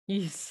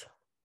Yes.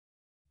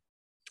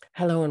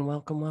 Hello and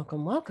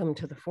welcome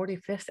to the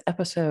 45th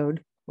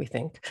episode, we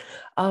think,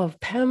 of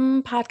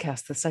PEM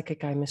Podcast, the Psychic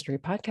Guy Mystery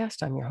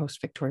Podcast. I'm your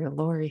host, Victoria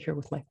Laurie, here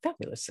with my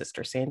fabulous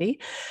sister, Sandy,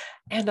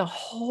 and a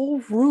whole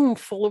room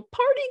full of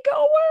party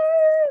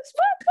goers.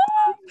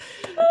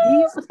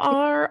 These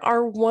are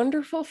our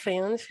wonderful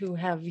fans who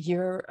have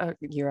year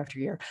after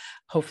year,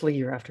 hopefully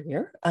year after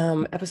year,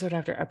 episode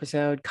after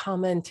episode,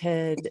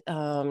 commented.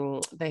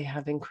 They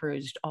have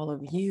encouraged all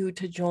of you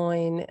to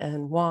join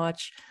and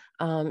watch.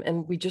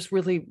 And we just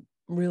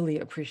really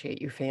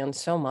appreciate you fans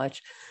so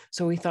much.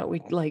 So we thought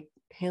we'd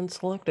hand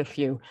select a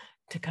few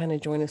to kind of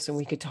join us and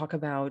we could talk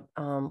about,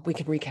 we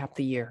could recap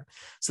the year.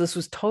 So this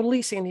was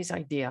totally Sandy's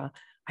idea.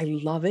 I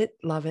love it.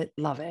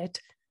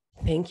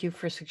 Thank you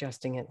for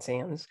suggesting it,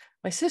 Sands.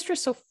 My sister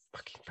is so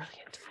fucking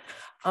brilliant.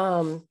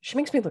 She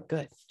makes me look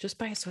good just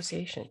by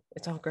association.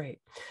 It's all great.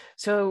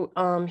 So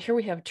here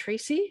we have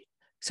Tracy.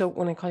 So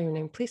when I call your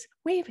name, please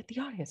wave at the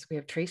audience. We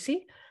have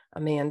Tracy,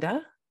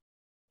 Amanda,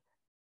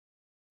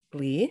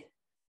 Leah.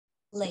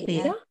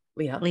 Leah.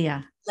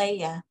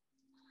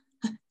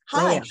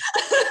 Hi.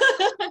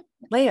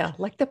 Leia,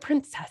 like the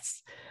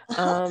princess.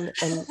 And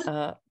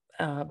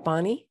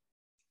Bonnie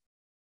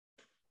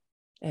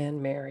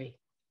and Mary.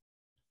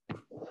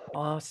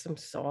 Awesome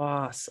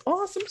sauce.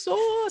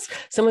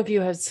 Some of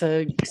you have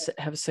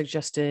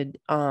suggested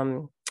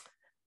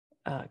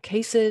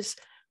cases.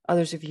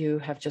 Others of you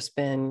have just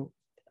been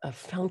a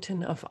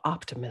fountain of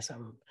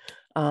optimism.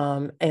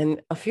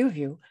 And a few of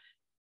you,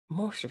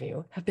 most of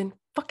you, have been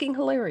fucking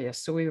hilarious.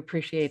 So we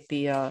appreciate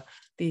the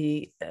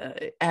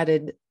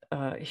added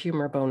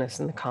humor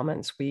bonus in the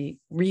comments. We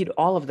read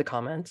all of the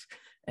comments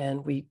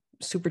and we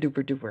super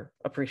duper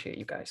appreciate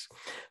you guys.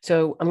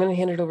 So I'm going to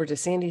hand it over to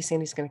Sandy.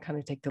 Sandy's going to kind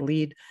of take the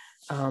lead.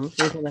 We're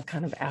going to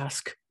kind of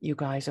ask you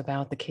guys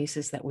about the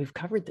cases that we've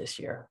covered this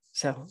year.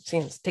 So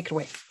Sands, take it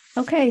away.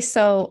 Okay,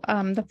 so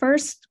the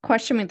first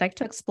question we'd like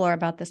to explore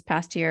about this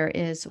past year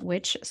is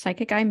which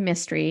Psychic Guy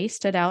mystery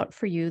stood out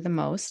for you the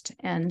most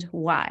and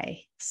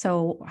why?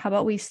 So how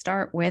about we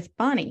start with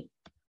Bonnie?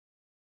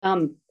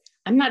 I'm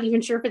not even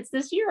sure if it's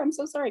this year. I'm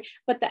so sorry.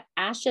 But the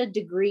Asha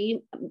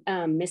Degree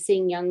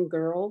missing young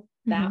girl,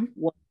 that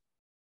was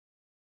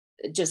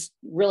just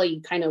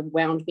really kind of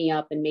wound me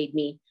up and made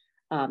me,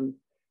 I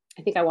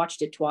think I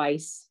watched it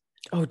twice.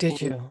 Oh,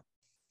 did you? It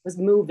was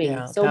moving.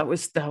 Yeah, so that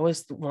was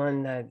the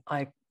one that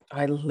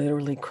I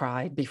literally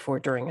cried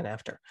before, during, and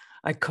after.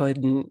 I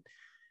couldn't.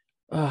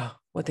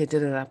 What they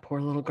did to that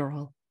poor little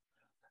girl.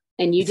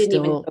 And you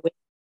didn't even.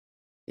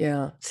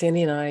 Yeah,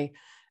 Sandy and I.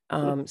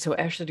 So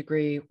Ashley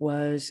Degree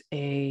was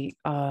a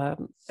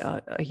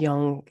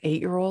young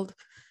 8-year-old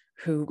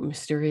who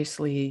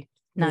mysteriously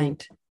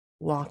went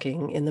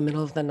walking in the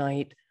middle of the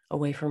night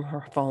away from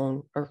her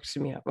phone, or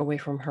excuse me, away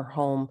from her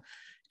home,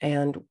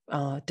 and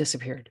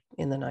disappeared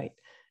in the night.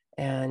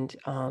 And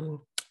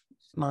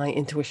my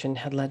intuition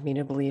had led me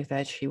to believe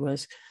that she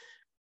was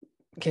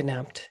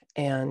kidnapped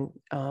and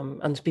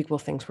unspeakable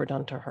things were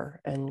done to her,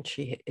 and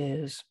she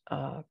is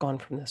gone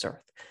from this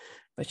earth.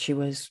 But she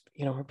was,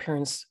 her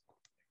parents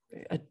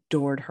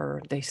adored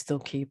her. They still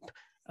keep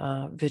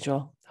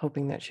vigil,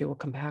 hoping that she will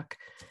come back.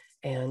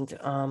 And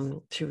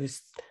she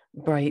was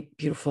bright,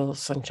 beautiful,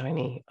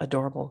 sunshiny,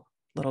 adorable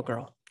little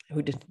girl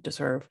who didn't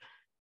deserve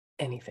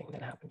anything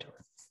that happened to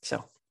her.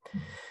 So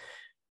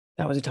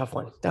that was a tough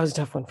one. That was a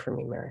tough one for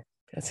me, Mary.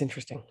 That's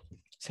interesting.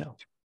 So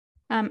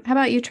how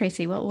about you,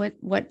 Tracy?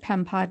 What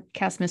PEM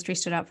Podcast mystery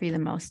stood out for you the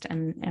most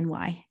and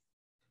why?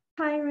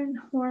 Kyron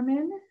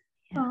Horman.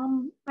 Yeah.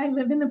 I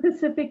live in the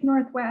Pacific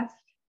Northwest,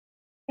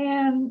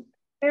 and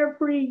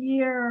every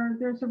year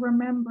there's a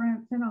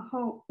remembrance and a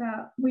hope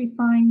that we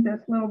find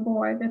this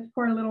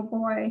poor little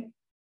boy,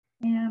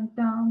 and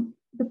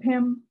the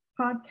PEM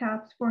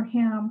podcast for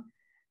him.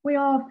 We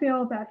all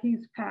feel that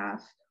he's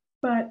passed,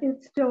 but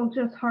it's still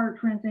just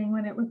heart-wrenching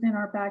when it was in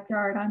our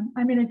backyard.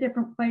 I'm in a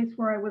different place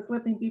where I was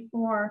living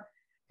before,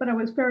 but I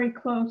was very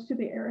close to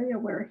the area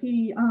where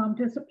he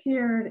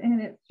disappeared,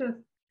 and it's just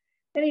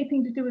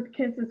anything to do with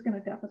kids is going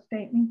to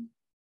devastate me.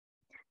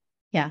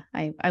 Yeah,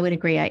 I would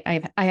agree.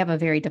 I have a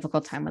very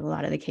difficult time with a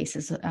lot of the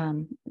cases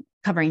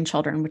covering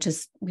children, which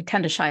is we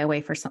tend to shy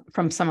away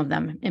from some of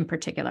them in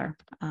particular.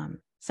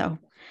 So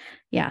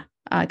yeah,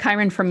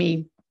 Kyron for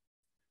me,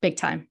 big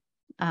time.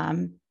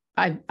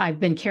 I've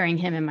been carrying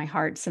him in my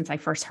heart since I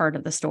first heard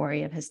of the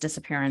story of his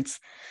disappearance.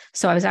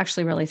 So I was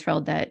actually really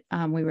thrilled that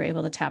we were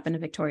able to tap into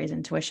Victoria's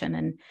intuition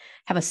and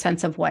have a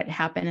sense of what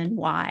happened and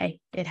why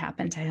it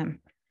happened to him.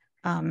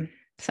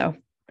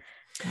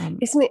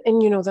 Isn't it?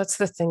 And that's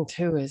the thing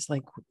too, is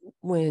like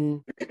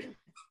when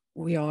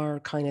we are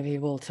kind of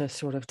able to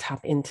sort of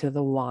tap into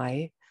the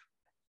why,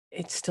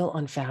 it's still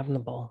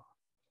unfathomable.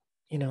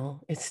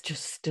 It's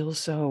just still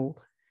so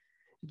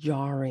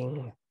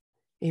jarring,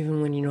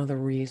 even when you know the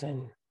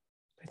reason.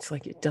 It's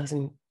like it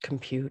doesn't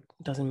compute,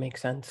 doesn't make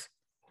sense.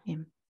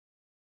 Yeah.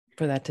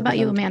 For that to be. How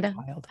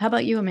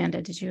about you,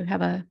 Amanda? Did you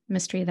have a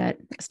mystery that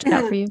stood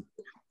out for you?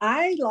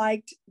 I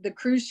liked the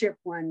cruise ship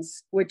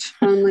ones, which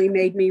only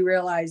made me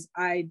realize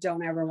I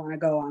don't ever want to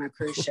go on a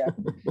cruise ship.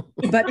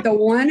 But the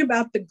one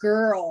about the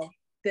girl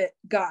that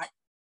got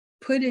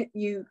put in,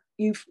 you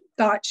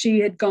thought she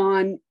had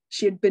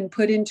been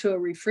put into a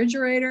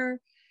refrigerator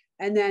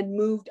and then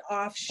moved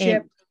off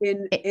ship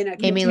in a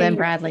Amy Lynn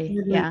Bradley.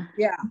 Yeah.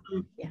 Yeah.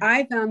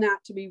 I found that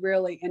to be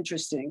really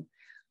interesting.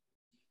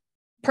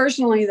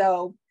 Personally,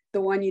 though, the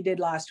one you did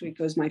last week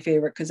was my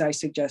favorite because I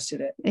suggested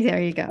it.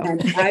 There you go.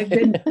 And I've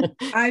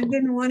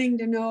been wanting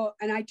to know,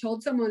 and I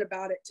told someone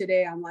about it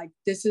today. I'm like,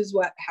 this is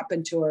what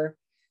happened to her.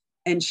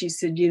 And she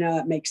said,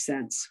 it makes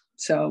sense.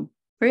 So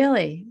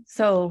really?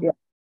 So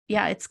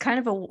yeah, it's kind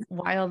of a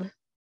wild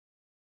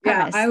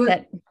premise.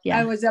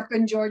 I was up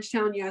in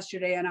Georgetown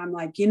yesterday and I'm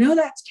like,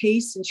 that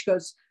case? And she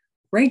goes,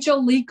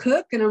 Rachel Lee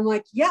Cook. And I'm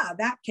like, yeah,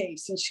 that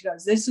case. And she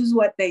goes, this is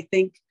what they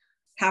think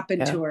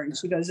happened to her. And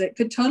she goes, it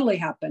could totally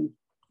happen.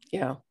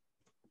 Yeah.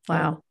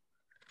 Wow.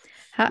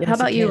 How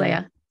about you,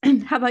 Leah?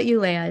 How about you,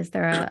 Leah? Is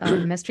there a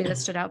mystery that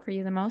stood out for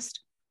you the most?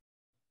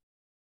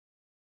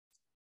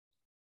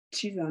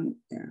 She's on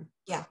there.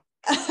 Yeah.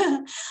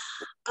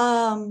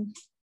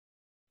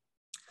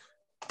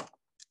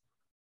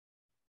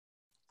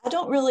 I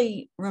don't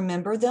really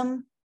remember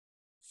them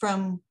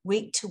from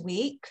week to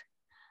week,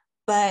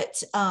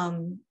 but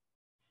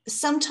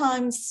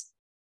sometimes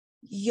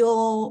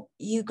you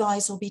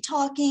guys will be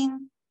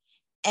talking,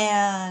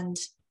 and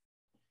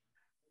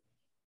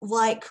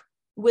like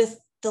with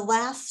the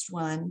last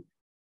one,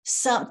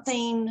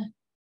 something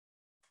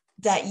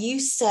that you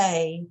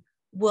say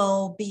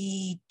will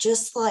be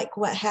just like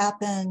what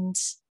happened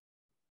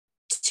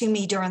to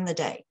me during the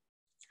day.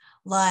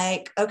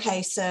 Like,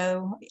 okay,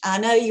 so I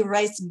know you're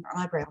raising your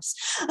eyebrows.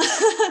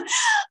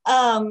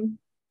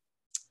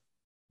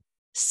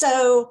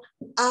 So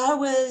I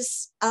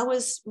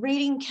was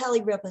reading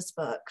Kelly Ripa's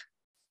book,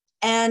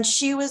 and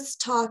she was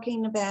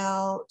talking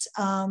about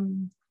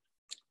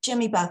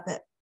Jimmy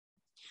Buffett,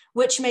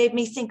 which made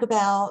me think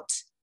about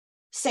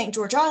St.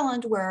 George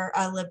Island, where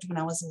I lived when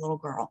I was a little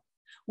girl,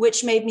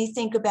 which made me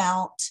think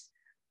about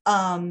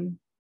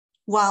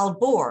wild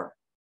boar,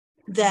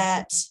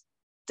 that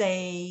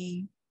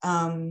they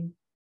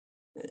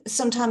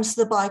sometimes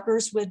the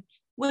bikers would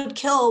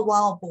kill a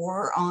wild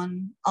boar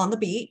on the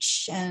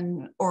beach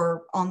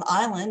or on the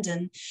island,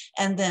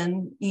 and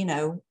then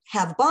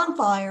have a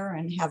bonfire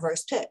and have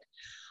roast pig.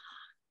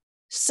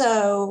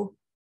 So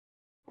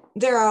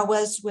there I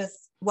was with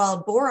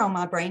wild boar on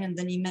my brain, and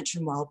then you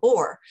mentioned wild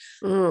boar.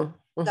 Mm-hmm.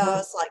 So I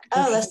was like,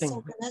 oh, that's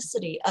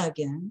synchronicity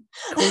again.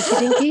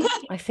 Dinky?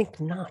 I think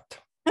not.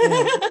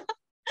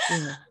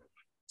 Yeah.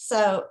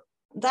 So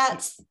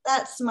that's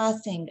my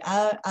thing.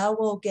 I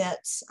will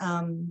get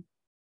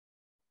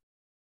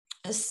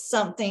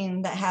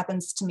something that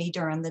happens to me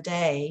during the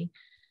day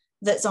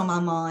that's on my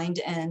mind,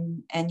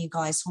 and you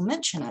guys will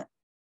mention it.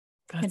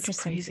 That's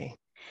crazy.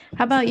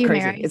 How about you,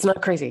 crazy. Mary? It's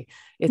not crazy.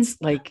 It's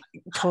like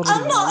totally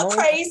I'm not normal.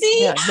 crazy.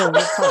 Yeah, no,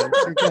 you're fine.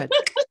 You're good.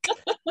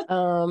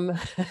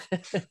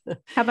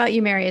 How about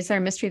you, Mary? Is there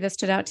a mystery that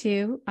stood out to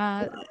you?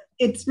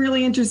 It's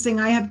really interesting.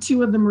 I have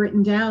two of them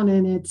written down,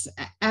 and it's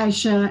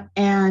Asha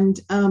and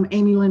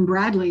Amy Lynn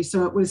Bradley.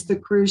 So it was the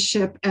cruise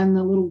ship and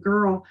the little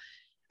girl.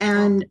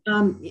 And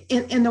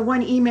in the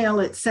one email,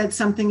 it said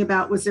something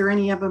about, was there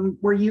any of them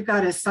where you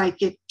got a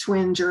psychic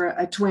twinge or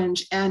a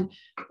twinge? And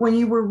when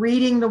you were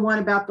reading the one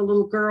about the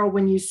little girl,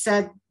 when you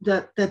said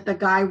that the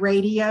guy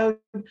radioed,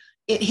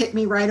 it hit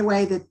me right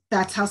away that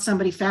that's how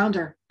somebody found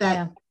her,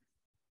 that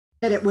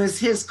it was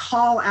his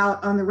call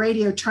out on the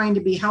radio trying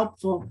to be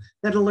helpful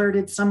that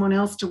alerted someone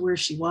else to where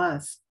she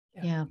was.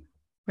 Yeah.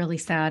 Really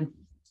sad.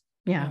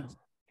 Yeah.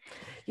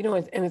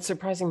 And it's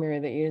surprising, Mary,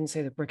 that you didn't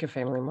say the Bricca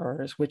family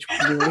murders, which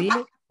really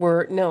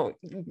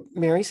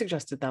Mary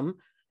suggested them,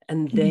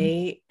 and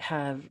they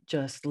have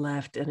just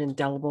left an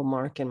indelible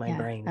mark in my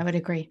brain. I would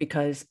agree.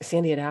 Because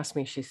Sandy had asked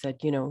me, she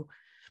said,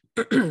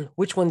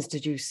 which ones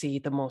did you see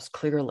the most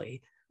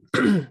clearly?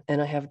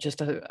 And I have just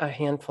a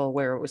handful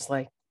where it was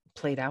like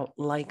played out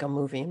like a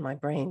movie in my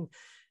brain.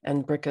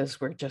 And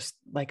Bricca's were just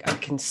like, I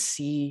can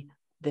see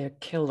their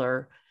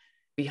killer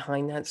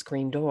behind that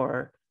screen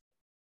door,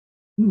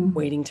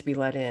 waiting to be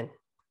let in,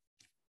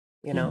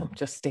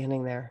 just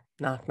standing there,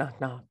 knock,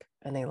 knock, knock.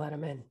 And they let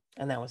him in,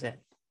 and that was it.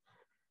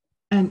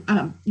 And,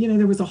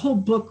 there was a whole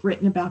book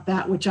written about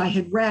that, which I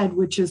had read,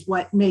 which is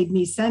what made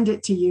me send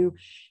it to you.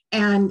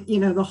 And,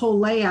 the whole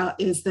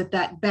layout is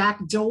that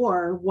back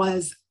door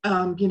was,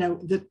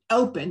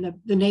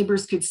 open. The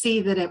neighbors could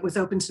see that it was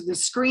open. So the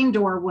screen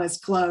door was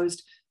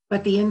closed,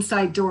 but the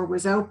inside door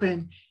was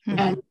open. Mm-hmm.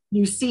 And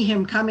you see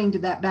him coming to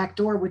that back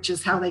door, which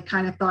is how they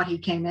kind of thought he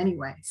came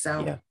anyway.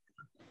 So,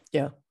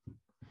 yeah.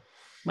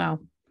 Wow.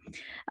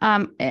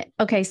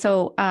 Okay.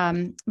 So,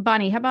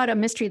 Bonnie, how about a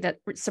mystery that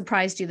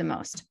surprised you the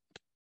most?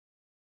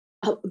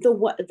 Oh, the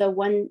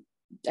one,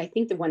 I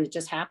think the one that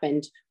just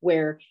happened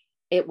where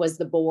it was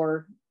the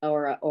boar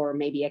or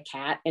maybe a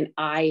cat. And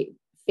I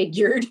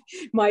figured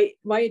my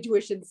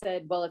intuition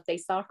said, well, if they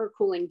saw her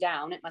cooling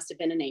down, it must've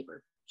been a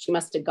neighbor. She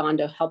must've gone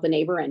to help a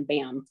neighbor and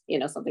bam,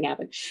 something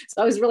happened.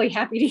 So I was really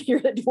happy to hear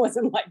that it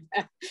wasn't like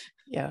that.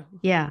 Yeah.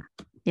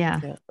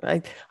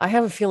 I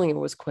have a feeling it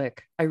was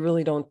quick. I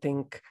really don't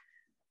think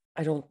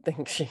I don't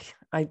think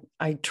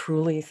I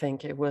truly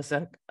think it was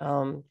a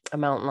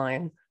mountain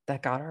lion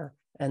that got her,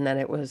 and then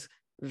it was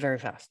very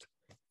fast.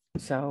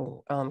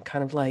 So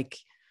kind of like,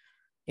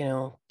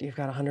 you've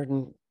got a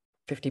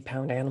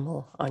 150-pound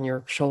animal on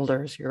your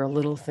shoulders. You're a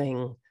little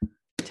thing,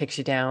 takes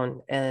you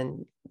down,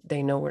 and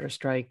they know where to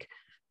strike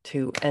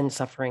to end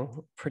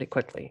suffering pretty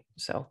quickly.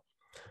 So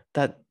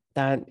that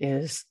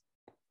is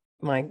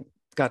my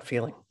gut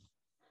feeling.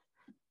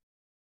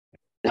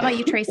 How about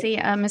you, Tracy?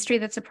 A mystery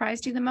that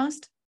surprised you the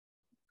most?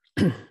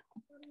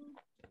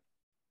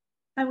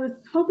 I was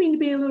hoping to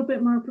be a little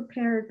bit more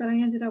prepared, but I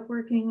ended up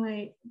working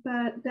late.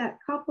 But that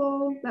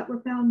couple that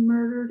were found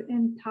murdered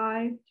and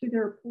tied to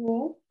their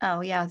pool.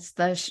 Oh yeah, it's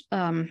the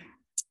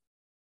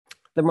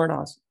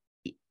Murdaughs.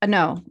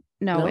 No,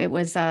 it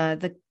was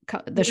the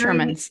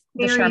Shermans.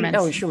 The Shermans.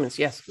 Oh, Shermans.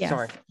 Yes. Yeah.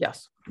 Sorry.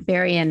 Yes.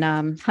 Barry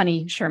and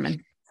Honey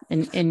Sherman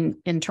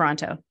in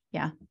Toronto.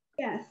 Yeah.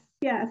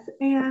 Yes.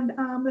 And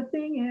the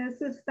thing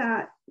is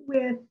that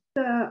with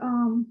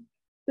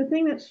the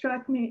thing that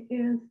struck me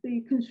is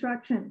the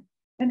construction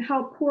and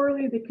how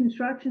poorly the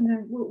construction,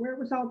 and where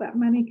was all that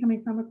money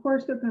coming from? Of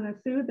course, they're going to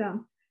sue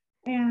them,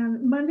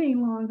 and money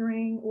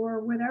laundering or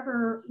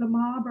whatever the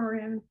mob are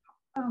in,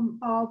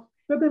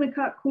 they're going to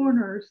cut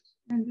corners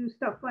and do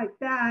stuff like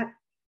that.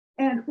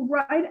 And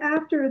right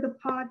after the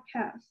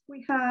podcast,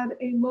 we had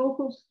a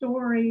local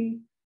story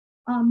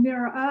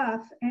near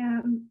us,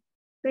 and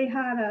they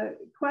had a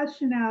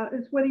question out,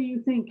 is what do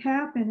you think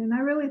happened? And I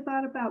really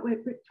thought about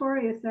what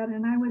Victoria said,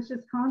 and I was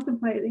just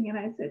contemplating, and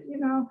I said,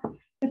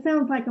 it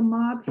sounds like a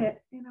mob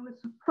hit. And I was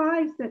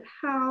surprised at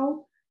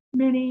how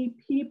many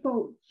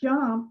people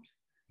jumped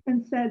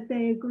and said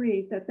they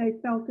agreed, that they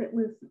felt it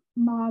was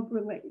mob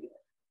related.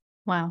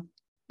 Wow.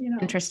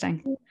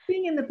 Interesting.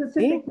 Being in the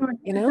Pacific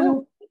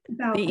Northwest,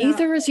 the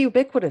ether is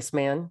ubiquitous,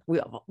 man.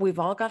 We've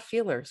all got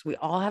feelers. We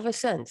all have a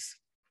sense.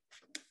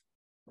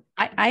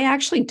 I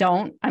actually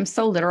don't. I'm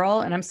so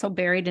literal and I'm so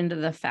buried into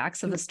the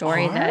facts of the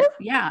story that,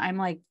 I'm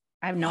like,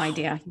 I have no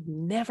idea.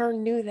 Never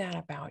knew that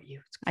about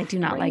you. I do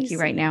not like you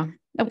right now.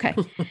 Okay.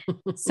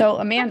 So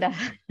Amanda,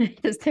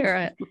 is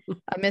there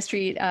a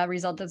mystery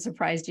result that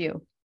surprised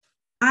you?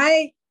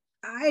 I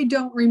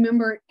don't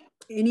remember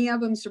any of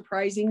them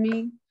surprising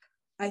me.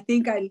 I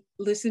think I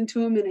listened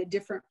to them in a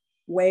different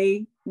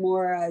way,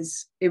 more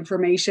as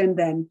information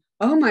than,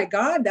 oh my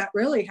God, that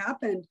really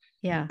happened.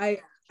 Yeah.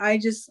 I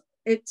just,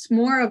 it's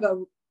more of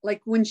a,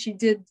 like when she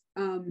did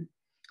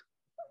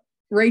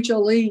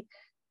Rachel Lee,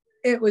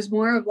 it was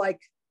more of like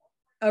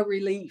a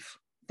relief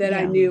that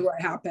I knew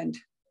what happened.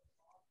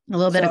 A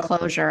little bit of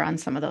closure on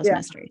some of those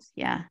mysteries.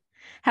 Yeah.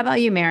 How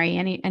about you, Mary?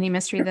 Any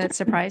mystery that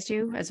surprised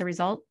you as a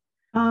result?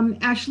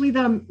 Actually,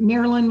 the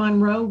Marilyn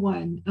Monroe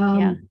one.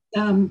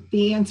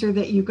 The answer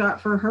that you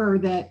got for her,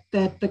 that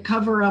the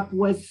cover up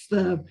was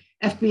the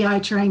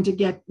FBI trying to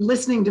get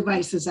listening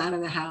devices out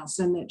of the house,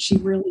 and that she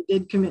really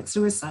did commit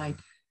suicide.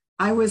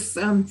 I was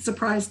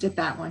surprised at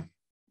that one.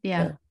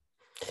 Yeah.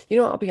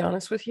 I'll be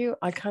honest with you.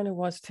 I kind of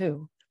was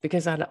too,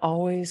 because I'd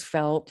always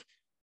felt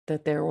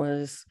that there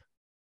was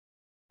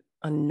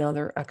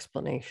another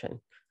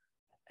explanation.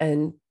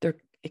 And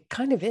it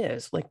kind of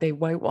is. Like, they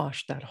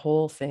whitewashed that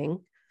whole thing.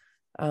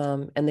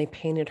 And they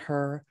painted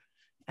her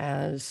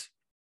as,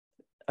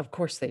 of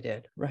course they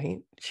did, right?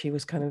 She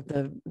was kind of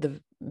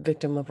the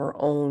victim of her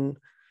own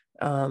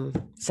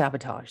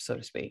sabotage, so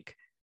to speak.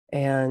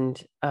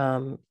 And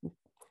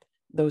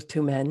those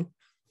two men,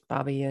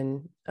 Bobby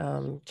and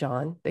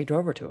John, they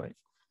drove her to it.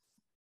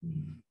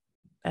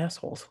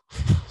 Assholes.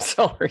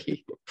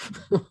 Sorry.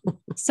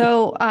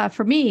 So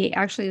for me,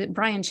 actually,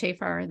 Brian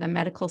Schaefer, the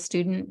medical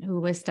student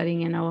who was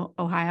studying in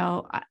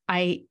Ohio,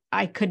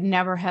 I could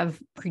never have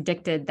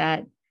predicted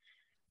that.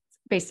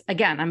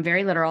 Again, I'm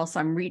very literal, so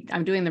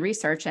I'm doing the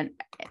research, and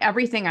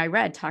everything I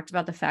read talked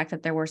about the fact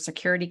that there were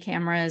security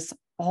cameras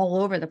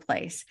all over the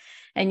place.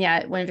 And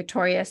yet when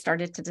Victoria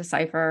started to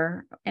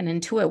decipher and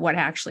intuit what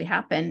actually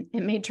happened,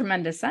 it made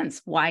tremendous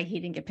sense why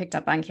he didn't get picked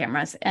up on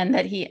cameras, and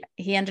that he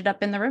ended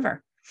up in the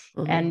river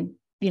and,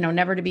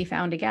 never to be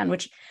found again,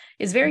 which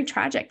is very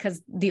tragic,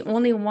 because the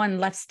only one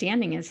left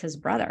standing is his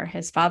brother.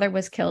 His father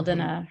was killed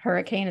in a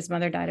hurricane. His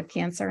mother died of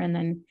cancer. And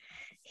then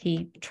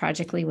he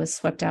tragically was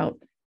swept out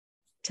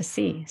to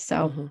sea.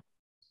 So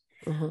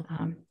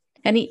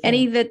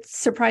any that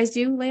surprised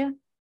you, Leah?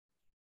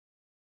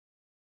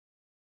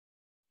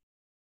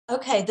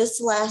 Okay,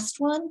 this last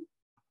one,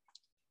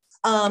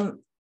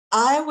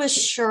 I was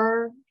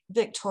sure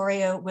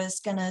Victoria was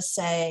going to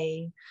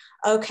say,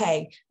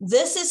 okay,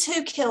 this is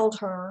who killed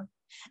her,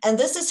 and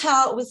this is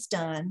how it was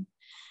done.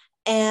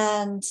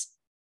 And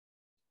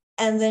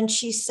then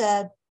she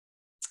said,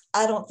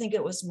 I don't think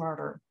it was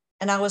murder.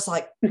 And I was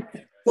like,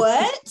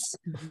 what?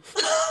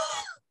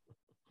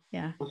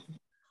 Yeah,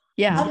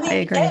 I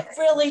agree. It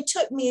really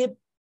took me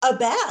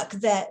aback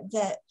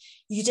that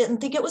you didn't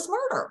think it was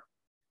murder.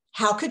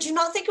 How could you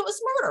not think it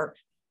was murder?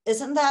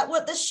 Isn't that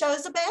what this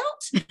show's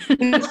about?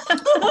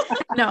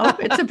 No,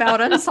 it's about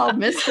unsolved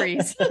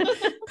mysteries.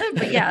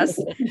 But yes,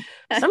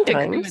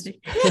 sometimes.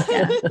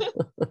 Yeah.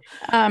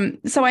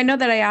 So I know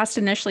that I asked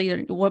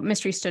initially what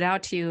mystery stood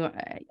out to you.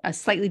 A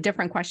slightly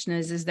different question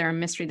is there a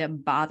mystery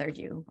that bothered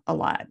you a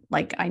lot?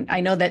 Like I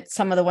know that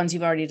some of the ones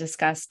you've already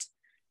discussed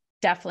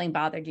definitely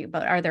bothered you,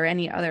 but are there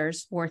any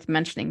others worth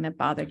mentioning that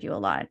bothered you a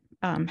lot?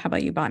 How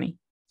about you, Bonnie?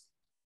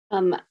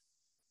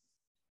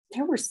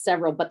 There were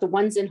several, but the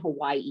ones in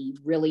Hawaii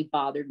really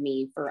bothered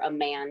me, for a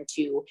man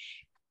to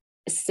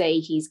say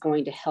he's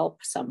going to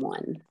help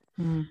someone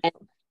and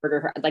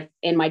murder her. Like,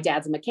 and my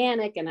dad's a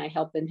mechanic and I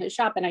help in his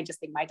shop. And I just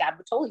think my dad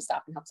would totally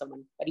stop and help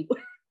someone, but he would,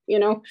 you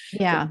know?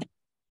 Yeah.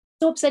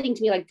 So upsetting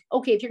to me. Like,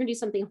 okay, if you're gonna do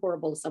something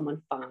horrible to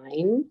someone,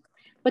 fine,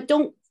 but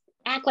don't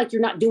act like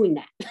you're not doing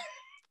that.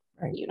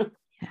 Right. You know?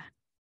 Yeah.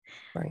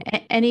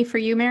 Right. Any for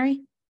you,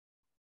 Mary?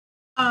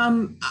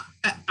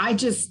 I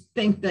just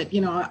think that,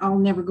 I'll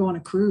never go on a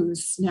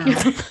cruise now.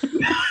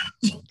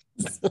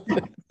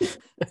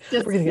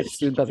 We're going to get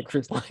sued by the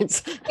cruise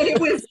lines. It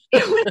was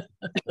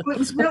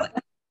really,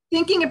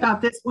 thinking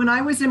about this, when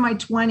I was in my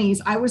 20s,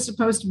 I was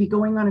supposed to be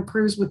going on a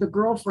cruise with a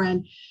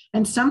girlfriend,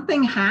 and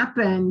something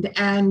happened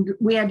and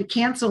we had to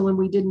cancel and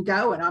we didn't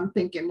go. And I'm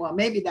thinking, well,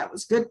 maybe that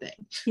was a good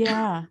thing.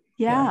 Yeah.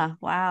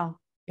 Wow.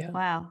 Yeah.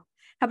 Wow.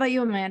 How about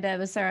you, Amanda?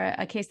 Was there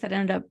a case that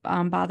ended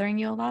up bothering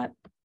you a lot?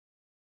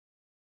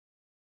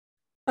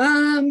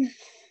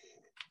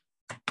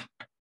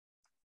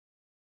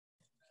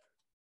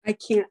 I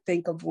can't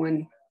think of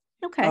one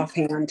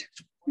offhand.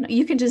 No,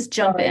 you can just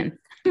jump in.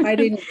 I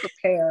didn't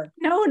prepare.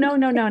 No.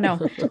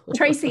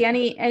 Tracy,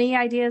 any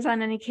ideas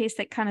on any case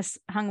that kind of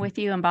hung with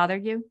you and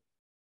bothered you?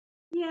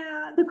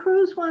 Yeah, the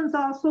cruise ones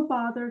also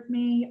bothered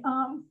me.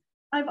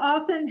 I've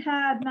often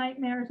had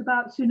nightmares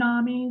about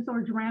tsunamis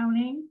or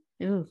drowning.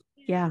 Ooh,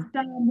 yeah.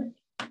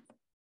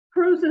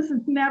 Cruises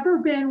has never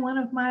been one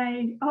of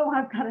my,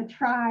 I've got to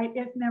try.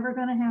 It's never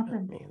going to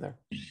happen. Me either.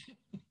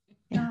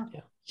 Yeah.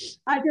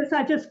 I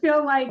just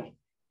feel like,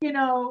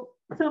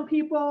 some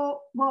people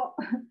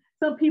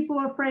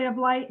are afraid of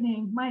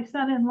lightning. My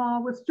son-in-law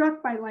was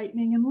struck by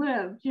lightning and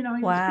lived,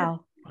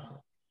 Wow.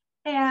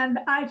 And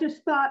I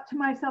just thought to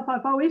myself,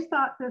 I've always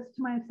thought this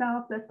to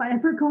myself, that if I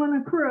ever go on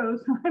a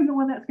cruise, I'm the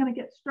one that's going to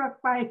get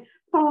struck by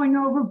falling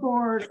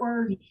overboard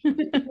or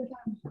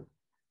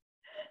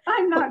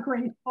I'm not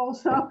grateful.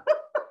 So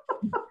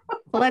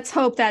well, let's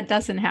hope that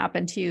doesn't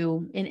happen to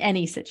you in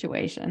any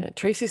situation. Yeah,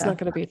 Tracy's not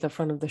going to be at the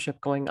front of the ship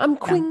going, I'm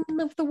queen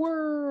of the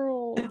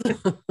world.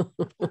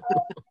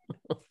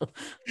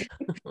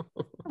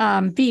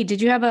 V,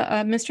 did you have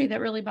a mystery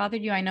that really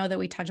bothered you? I know that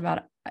we talked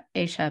about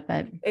Aisha,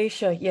 but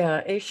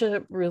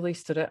Aisha really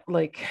stood out.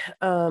 Like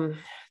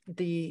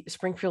the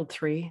Springfield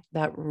 3,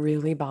 that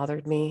really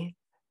bothered me.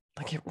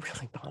 Like, it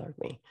really bothered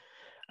me.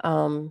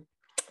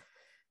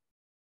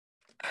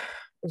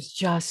 It was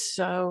just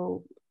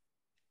so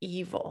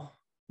evil.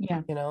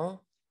 Yeah.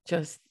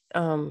 Just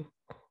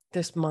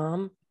this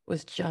mom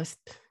was just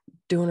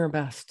doing her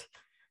best.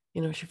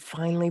 She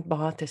finally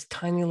bought this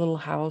tiny little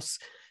house.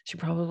 She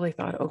probably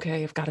thought,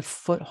 okay, I've got a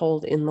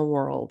foothold in the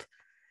world.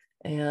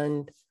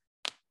 And,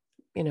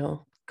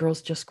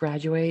 girls just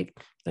graduate.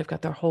 They've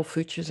got their whole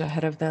futures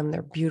ahead of them.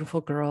 They're beautiful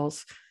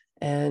girls.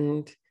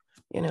 And,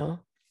 man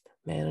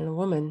and a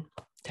woman,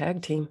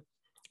 tag team,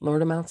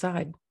 lured them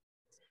outside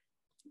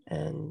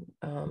and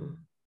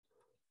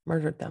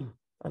murdered them,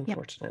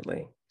 unfortunately.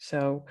 Yep.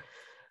 So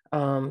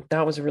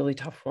that was a really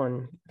tough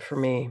one for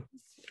me.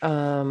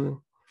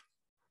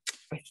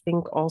 I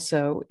think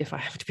also, if I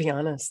have to be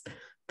honest,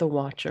 The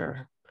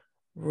Watcher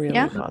really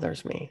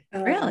bothers me.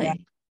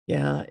 Really?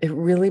 Yeah, it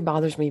really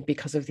bothers me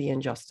because of the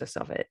injustice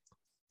of it.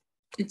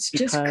 It's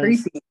just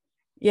creepy.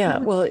 Yeah,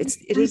 well, it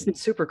is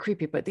super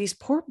creepy, but these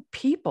poor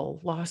people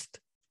lost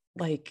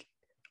like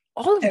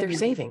all of their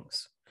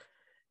savings.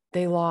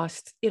 They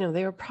lost,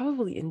 they were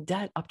probably in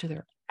debt up to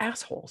their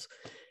assholes.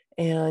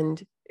 And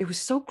it was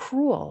so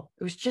cruel.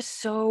 It was just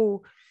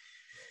so,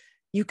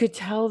 you could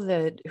tell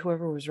that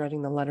whoever was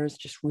writing the letters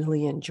just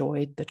really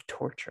enjoyed the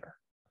torture,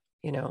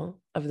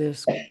 of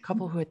this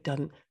couple who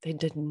they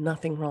did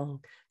nothing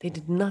wrong. They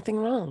did nothing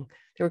wrong.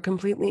 They were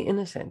completely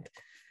innocent.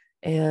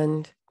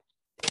 And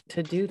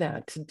to do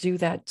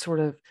that sort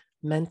of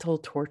mental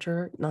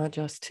torture, not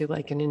just to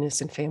like an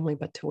innocent family,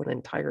 but to an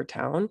entire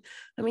town.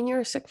 I mean,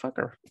 you're a sick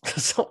fucker.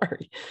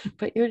 Sorry,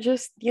 but you're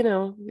just,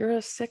 you're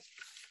a sick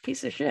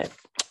piece of shit.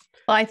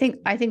 Well, I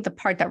think the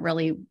part that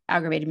really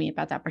aggravated me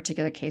about that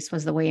particular case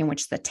was the way in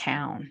which the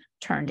town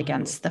turned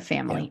against the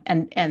family,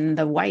 and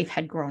the wife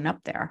had grown up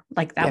there.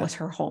 Like that was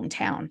her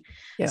hometown.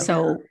 Yeah.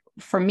 So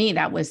for me,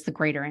 that was the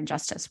greater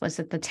injustice, was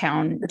that the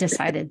town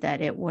decided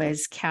that it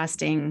was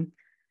casting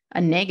a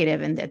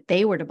negative and that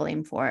they were to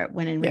blame for it,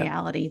 when in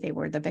reality, they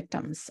were the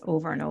victims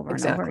over and over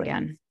and over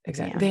again.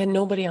 Exactly. Yeah. They had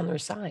nobody on their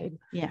side.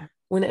 Yeah.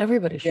 When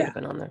everybody should have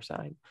been on their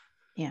side.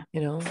 Yeah.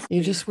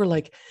 You just were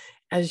like,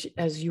 as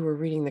you were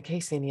reading the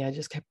case, Sandy, I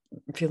just kept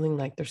feeling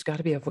like there's got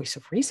to be a voice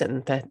of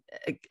reason that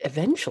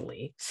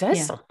eventually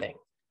says something.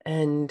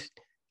 And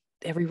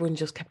everyone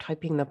just kept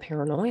hyping the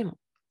paranoia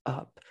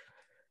up.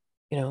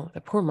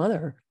 The poor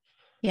mother.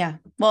 Yeah.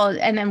 Well,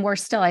 and then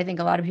I think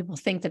a lot of people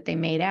think that they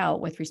made out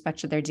with respect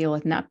to their deal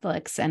with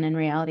Netflix. And in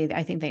reality,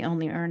 I think they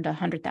only earned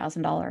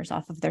 $100,000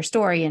 off of their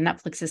story, and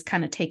Netflix has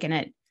kind of taken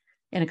it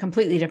in a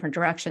completely different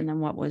direction than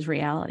what was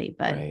reality.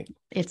 But right.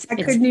 I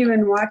couldn't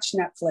even watch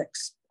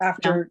Netflix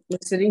after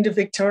listening to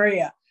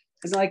Victoria.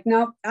 I was like,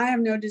 no, I have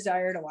no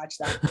desire to watch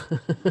that.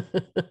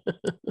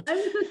 I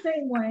was the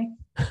same way.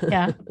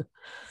 Yeah.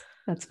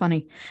 That's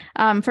funny.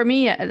 For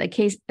me,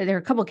 there are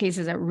a couple of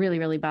cases that really,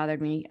 really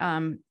bothered me.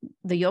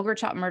 The yogurt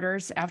shop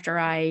murders, after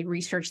I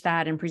researched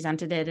that and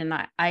presented it, and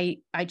I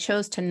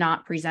chose to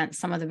not present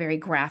some of the very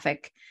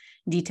graphic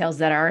details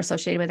that are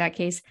associated with that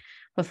case,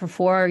 but for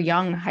 4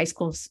 young high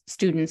school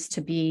students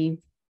to be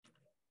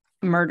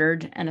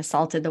murdered and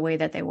assaulted the way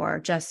that they were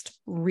just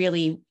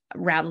really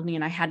rattled me.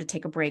 And I had to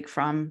take a break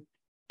from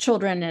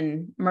children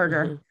and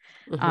murder,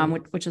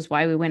 which is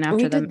why we went after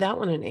them. We did that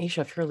one in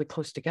Asia fairly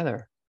close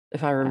together.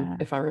 If I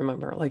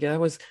remember, like it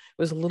was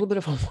a little bit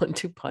of a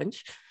 1-2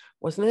 punch,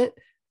 wasn't it?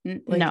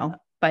 No,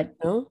 but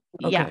no,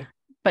 okay. Yeah,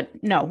 but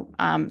no.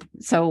 And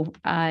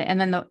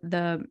then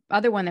the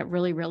other one that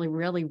really, really,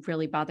 really,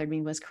 really bothered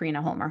me was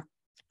Karina Holmer.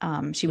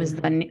 She was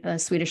the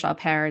Swedish au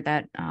pair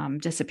that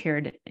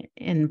disappeared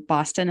in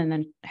Boston, and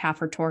then half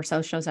her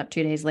torso shows up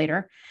 2 days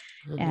later.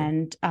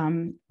 And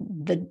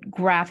the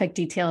graphic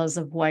details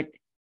of what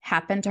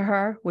happened to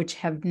her, which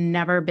have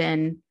never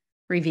been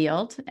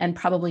revealed and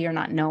probably are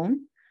not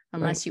known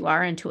unless you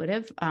are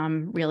intuitive,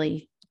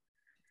 really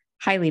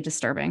highly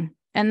disturbing.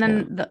 And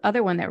then the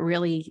other one that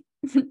really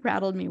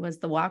rattled me was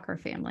the Walker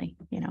family.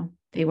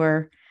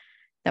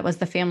 That was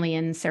the family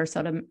in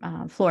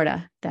Sarasota,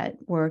 Florida, that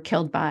were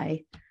killed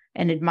by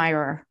an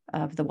admirer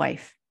of the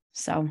wife.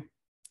 So,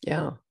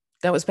 yeah,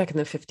 that was back in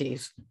the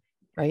 50s,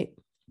 right?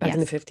 Back in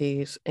the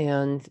 50s.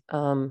 And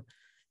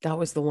that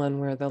was the one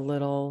where the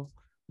little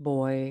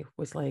boy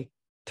was like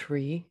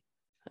 3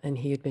 and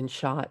he had been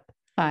shot.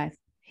 5.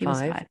 He was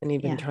 5. And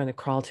he'd been trying to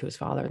crawl to his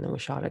father and then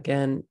was shot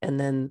again. And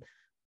then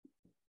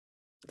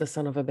the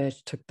son of a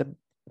bitch took the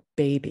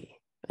baby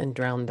and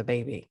drowned the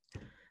baby.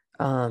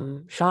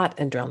 Shot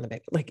and drowned the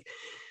baby. Like,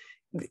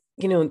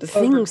 the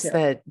things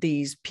that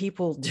these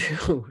people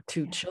do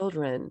to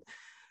children,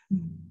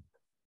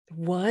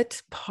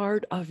 what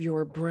part of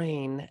your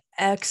brain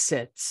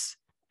exits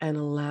and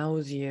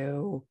allows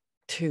you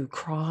to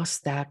cross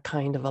that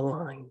kind of a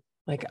line?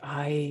 Like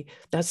I've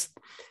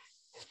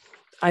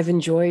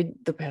enjoyed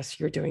the past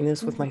year doing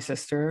this with my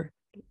sister.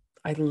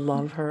 I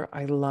love her.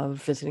 I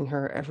love visiting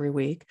her every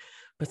week.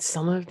 But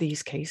some of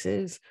these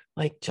cases,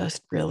 like,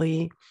 just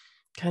really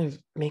kind of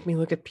make me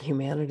look at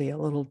humanity a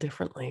little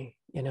differently.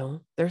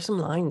 There's some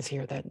lines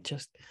here that they're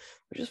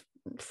just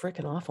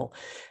freaking awful.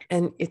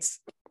 And it's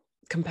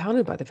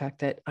compounded by the fact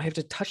that I have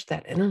to touch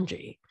that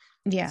energy.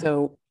 Yeah.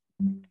 So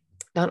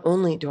not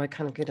only do I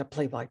kind of get a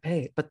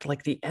play-by-play, but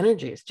like the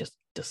energy is just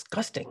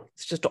disgusting.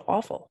 It's just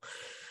awful.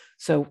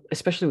 So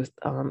especially with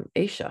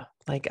Aisha,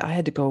 like I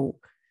had to go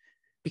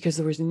because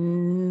there was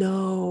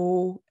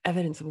no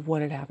evidence of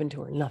what had happened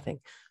to her, nothing.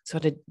 So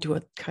I had to do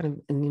a kind of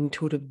an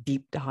intuitive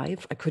deep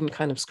dive. I couldn't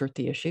kind of skirt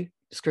the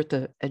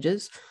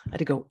edges. I had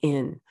to go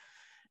in,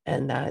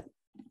 and that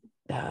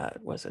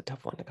was a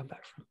tough one to come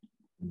back from.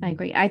 I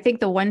agree. I think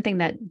the one thing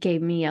that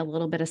gave me a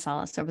little bit of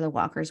solace over the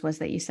Walkers was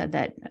that you said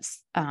that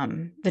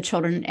the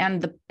children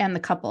and the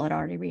couple had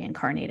already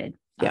reincarnated,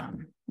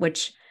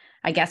 which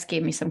I guess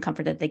gave me some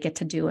comfort that they get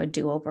to do a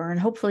do-over and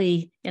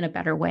hopefully in a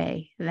better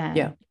way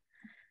than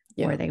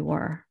where they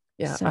were.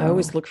 Yeah, so I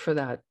always look for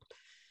that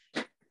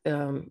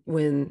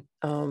when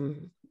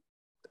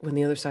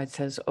the other side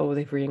says, "Oh,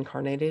 they've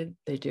reincarnated,"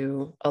 they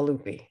do a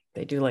loopy.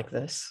 They do like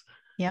this.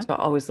 Yeah. So I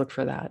always look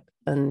for that,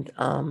 and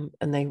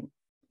they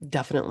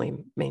definitely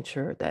made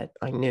sure that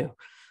I knew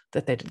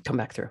that they did come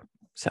back through.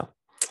 So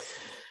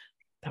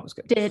that was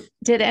good.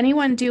 Did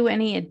anyone do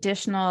any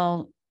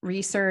additional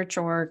research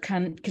or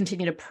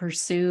continue to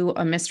pursue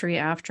a mystery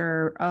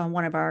after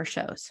one of our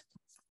shows?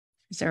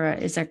 Is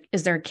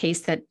there a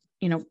case that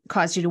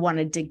caused you to want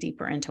to dig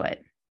deeper into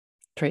it?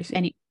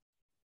 Tracy,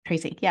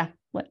 yeah.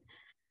 What?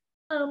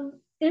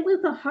 It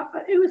was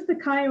the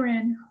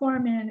Chiron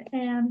Horman,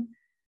 and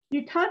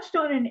you touched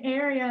on an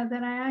area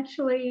that I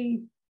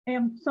actually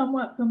am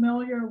somewhat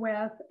familiar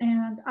with,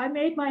 and I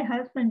made my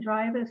husband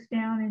drive us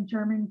down in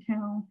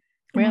Germantown,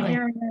 in the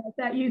area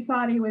that you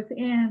thought he was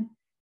in.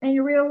 And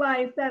you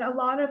realize that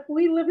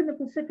we live in the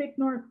Pacific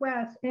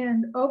Northwest,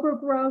 and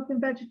overgrowth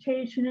and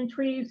vegetation and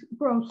trees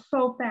grow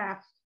so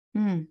fast.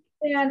 And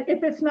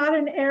if it's not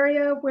an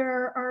area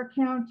where our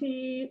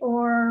county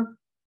or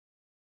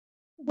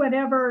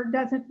whatever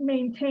doesn't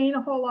maintain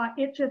a whole lot,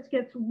 it just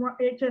gets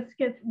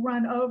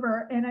run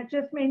over. And it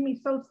just made me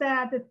so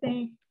sad to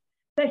think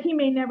that he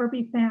may never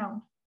be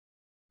found.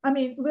 I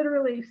mean,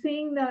 literally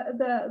seeing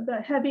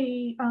the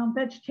heavy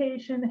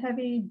vegetation, the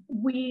heavy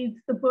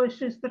weeds, the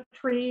bushes, the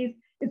trees,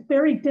 it's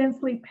very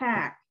densely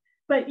packed.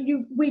 But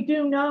we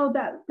do know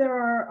that there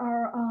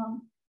are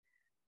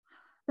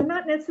they're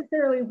not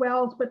necessarily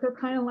wells, but they're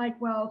kind of like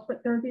wells,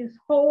 but they're these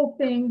whole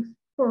things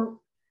for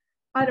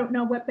I don't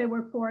know what they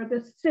were for.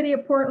 The city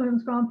of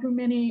Portland's gone through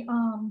many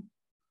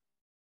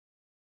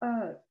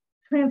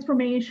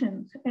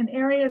transformations, and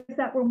areas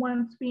that were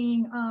once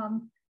being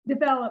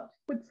developed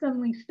would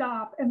suddenly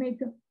stop and make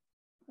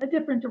a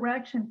different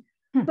direction.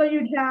 So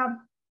you'd have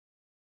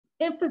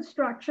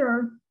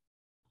infrastructure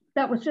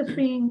that was just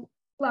being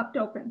left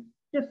open,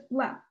 just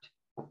left.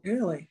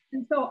 Really?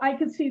 And so I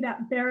could see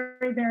that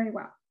very, very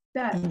well,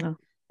 that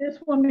this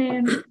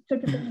woman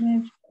took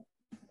advantage.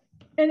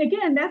 And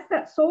again, that's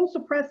that soul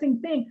suppressing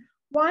thing.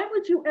 Why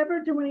would you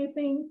ever do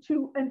anything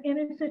to an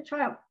innocent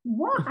child?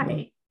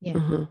 Why? Yeah.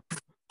 Mm-hmm.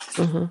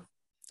 Mm-hmm.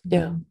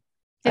 Yeah.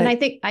 And I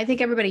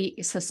think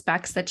everybody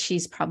suspects that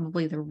she's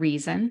probably the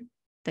reason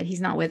that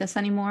he's not with us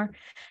anymore.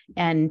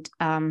 And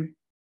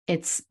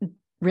it's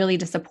really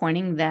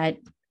disappointing that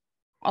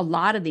a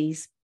lot of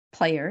these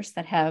players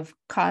that have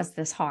caused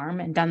this harm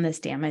and done this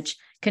damage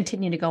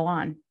continue to go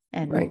on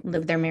and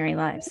live their merry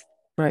lives.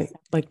 Right.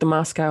 Like the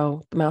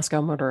Moscow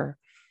murderer.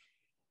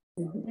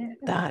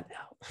 That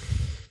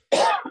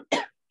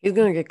he's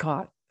going to get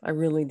caught. I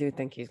really do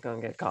think he's going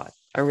to get caught.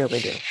 I really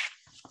do.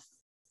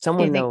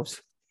 Someone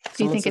knows.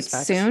 Do you think it's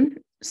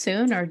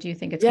soon, or do you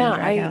think it's going to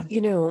drag out?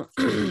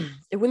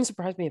 It wouldn't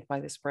surprise me if by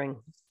the spring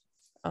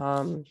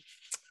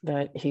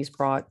that he's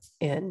brought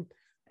in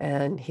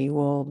and he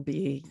will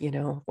be,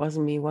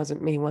 wasn't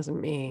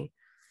me.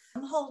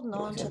 I'm holding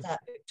on to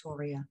that,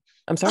 Victoria.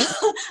 I'm sorry?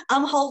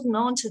 I'm holding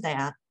on to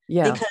that.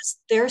 Yeah. Because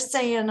they're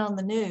saying on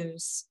the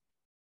news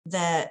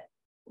that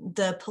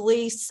the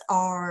police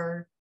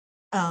are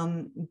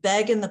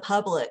begging the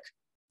public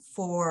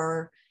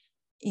for,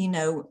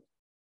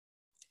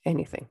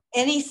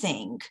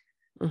 anything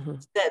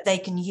that they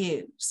can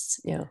use.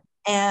 Yeah.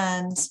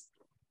 And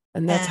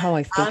that's how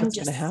I think it's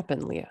going to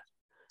happen, Leah.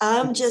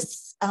 I'm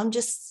just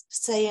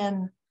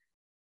saying,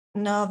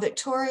 no,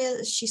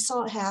 Victoria, she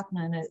saw it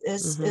happening.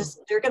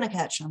 They're going to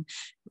catch them.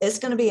 It's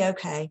going to be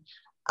okay.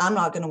 I'm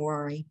not going to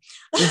worry.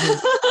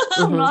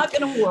 I'm not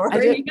going to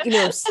worry.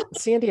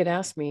 Sandy had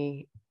asked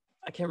me,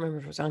 I can't remember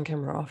if it was on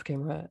camera or off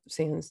camera,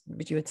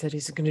 but you had said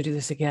he's going to do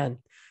this again.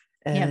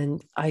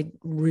 And I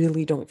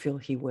really don't feel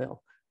he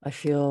will. I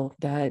feel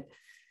that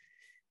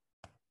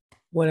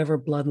whatever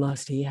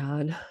bloodlust he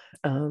had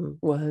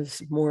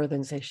was more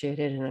than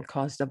satiated, and it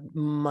caused a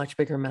much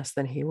bigger mess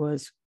than he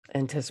was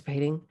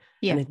anticipating.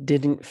 Yeah. And it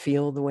didn't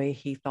feel the way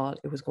he thought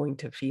it was going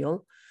to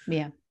feel.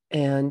 Yeah.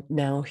 And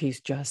now he's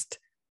just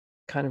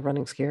kind of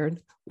running scared,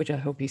 which I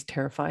hope he's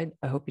terrified.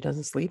 I hope he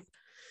doesn't sleep.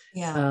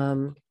 Yeah.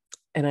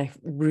 And I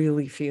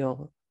really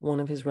feel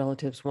one of his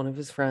relatives, one of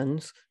his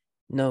friends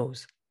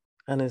knows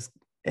and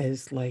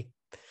is like,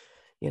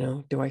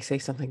 do I say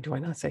something? Do I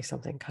not say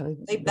something? Kind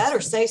of. They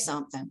better say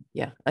something.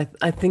 Yeah.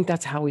 I think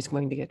that's how he's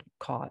going to get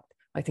caught.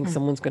 I think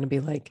someone's going to be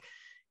like,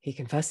 he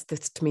confessed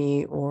this to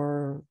me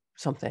or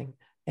something.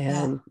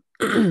 And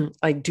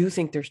I do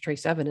think there's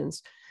trace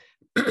evidence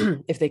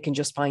if they can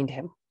just find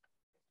him.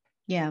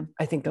 Yeah.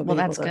 I think they'll be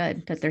that's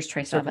good that there's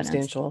trace evidence.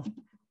 Circumstantial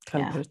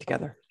kind of put it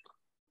together.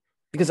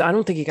 Because I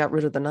don't think he got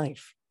rid of the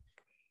knife.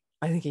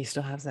 I think he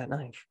still has that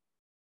knife.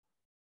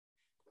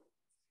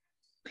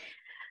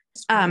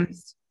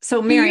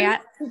 So Mary,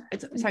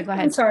 sorry, go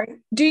ahead. I'm sorry.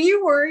 Do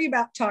you worry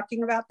about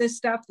talking about this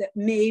stuff that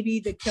maybe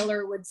the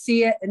killer would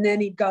see it and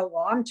then he'd go,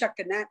 well, I'm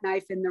chucking that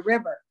knife in the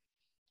river?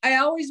 I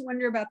always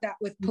wonder about that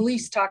with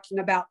police talking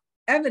about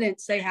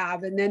evidence they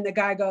have. And then the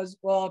guy goes,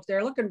 well, if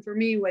they're looking for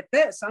me with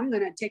this, I'm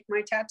going to take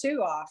my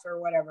tattoo off or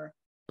whatever.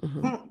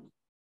 Mm-hmm.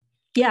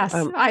 Yes,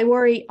 I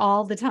worry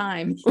all the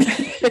time.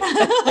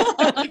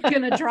 You're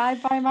going to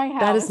drive by my house.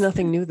 That is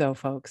nothing new, though,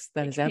 folks.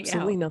 That is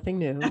absolutely nothing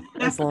new.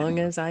 As long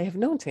as I have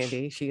known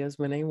Sandy, she has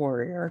been a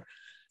warrior.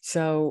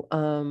 So,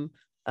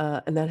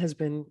 and that has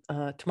been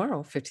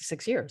tomorrow,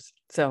 56 years.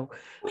 So,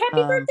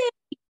 happy birthday!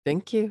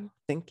 Thank you.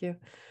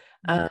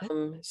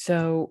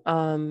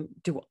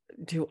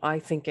 Do I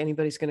think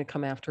anybody's going to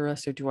come after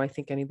us, or do I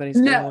think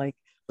anybody's going to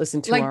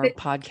listen to our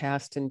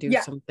podcast and do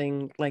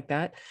something like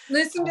that?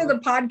 Listen to the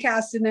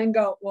podcast and then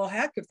go, well,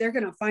 heck, if they're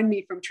going to find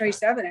me from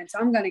trace evidence,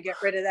 I'm going to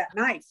get rid of that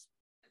knife.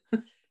 If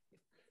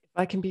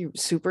I can be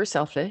super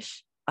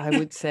selfish, I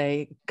would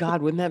say,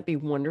 God, wouldn't that be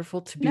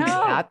wonderful to be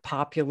that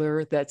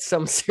popular that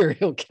some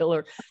serial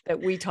killer that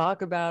we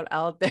talk about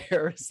out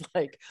there is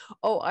like,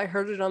 oh, I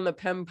heard it on the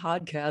PEM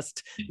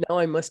podcast. Now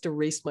I must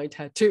erase my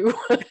tattoo.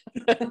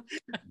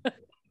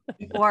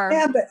 Or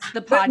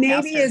the podcast. But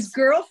maybe his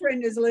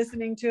girlfriend is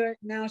listening to it.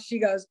 Now she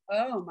goes,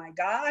 oh my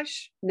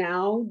gosh,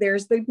 now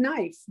there's the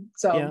knife.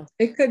 So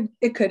it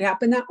could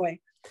happen that way.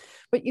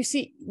 But you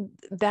see,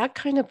 that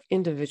kind of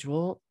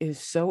individual is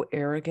so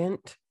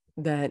arrogant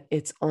that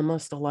it's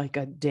almost like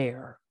a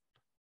dare,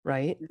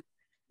 right?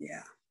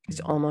 Yeah. It's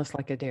almost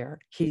like a dare.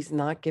 He's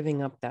not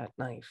giving up that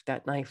knife.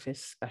 That knife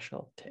is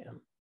special to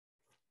him.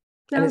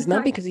 And it's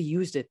not because he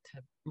used it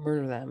to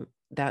murder them.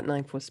 That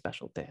knife was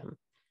special to him.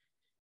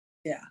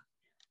 Yeah.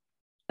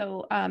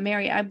 So,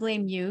 Mary, I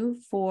blame you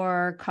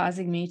for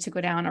causing me to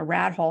go down a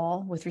rat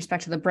hole with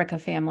respect to the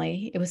Bricca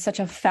family. It was such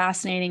a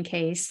fascinating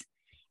case.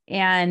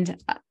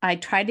 And I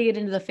tried to get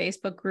into the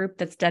Facebook group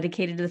that's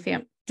dedicated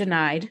to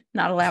denied,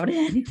 not allowed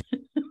in.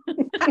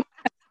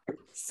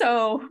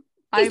 So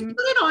He's put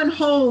it on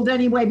hold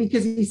anyway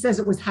because he says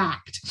it was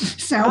hacked.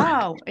 So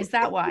oh, is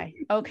that why?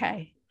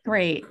 Okay,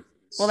 great.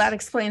 Well, that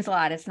explains a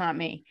lot. It's not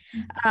me.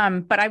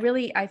 But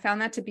I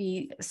found that to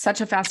be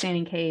such a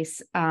fascinating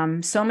case.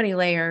 So many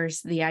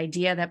layers. The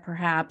idea that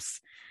perhaps,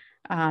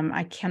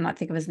 I cannot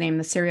think of his name,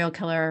 the serial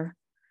killer.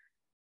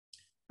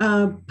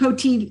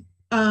 Poteet,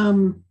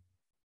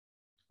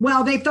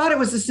 well, they thought it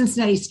was a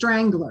Cincinnati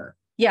Strangler.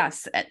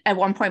 Yes, at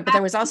one point, but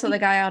there was also the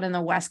guy out in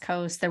the West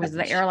Coast. There was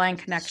the airline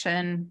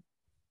connection.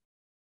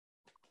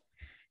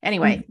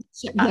 Anyway.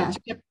 Yeah.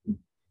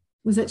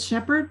 Was it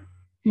Shepard?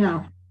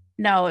 No.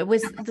 No, it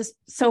was this.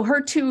 So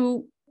her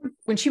two,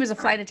 when she was a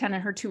flight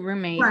attendant, her two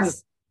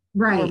roommates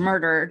were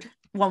murdered.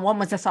 One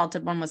was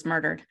assaulted, one was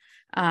murdered.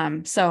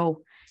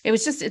 So it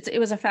was just, it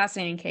was a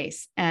fascinating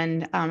case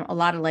and a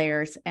lot of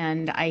layers.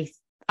 And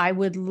I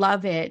would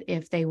love it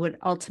if they would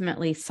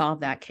ultimately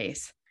solve that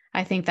case.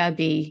 I think that'd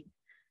be,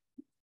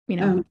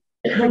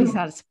 pretty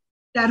satisfying.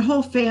 That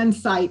whole fan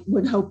site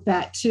would hope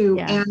that too.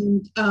 Yeah.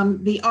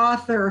 And the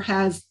author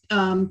has,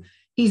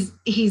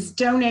 he's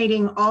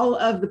donating all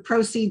of the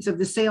proceeds of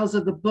the sales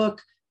of the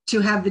book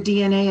to have the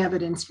DNA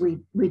evidence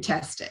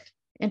retested.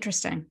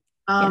 Interesting.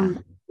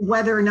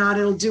 Whether or not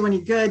it'll do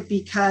any good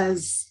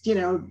because,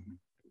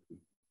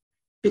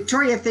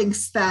 Victoria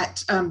thinks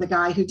that the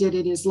guy who did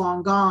it is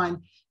long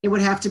gone. It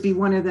would have to be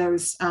one of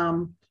those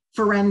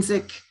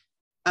forensic.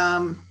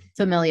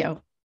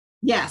 Familial.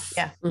 Yes.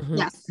 Yeah. Mm-hmm.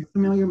 Yes.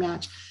 Familiar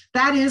match.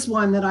 That is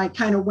one that I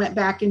kind of went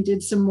back and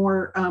did some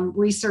more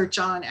research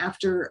on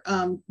after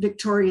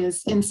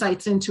Victoria's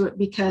insights into it,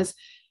 because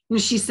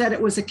she said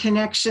it was a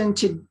connection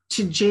to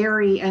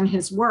Jerry and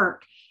his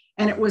work.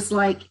 And it was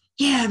like,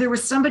 yeah, there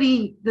was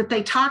somebody that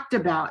they talked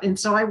about. And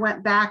so I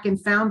went back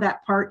and found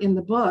that part in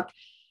the book.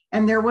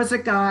 And there was a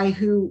guy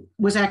who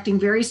was acting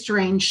very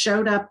strange,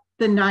 showed up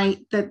the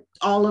night that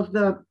all of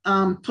the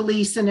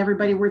police and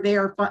everybody were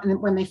there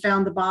when they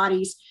found the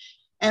bodies,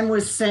 and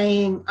was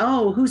saying,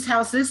 oh, whose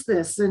house is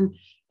this? And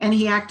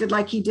he acted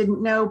like he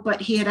didn't know,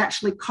 but he had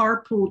actually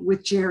carpooled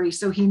with Jerry.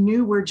 So he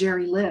knew where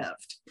Jerry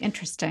lived.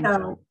 Interesting.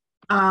 So,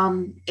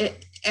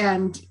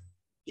 and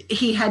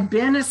he had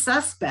been a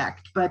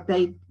suspect, but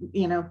they,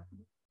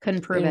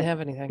 couldn't prove didn't it.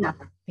 have anything.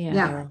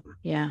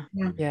 Yeah.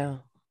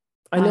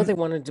 I know they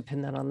wanted to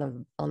pin that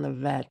on the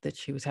vet, that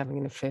she was having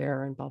an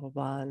affair and blah, blah,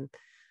 blah. And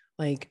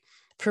like,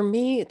 for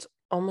me, it's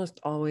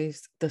almost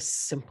always the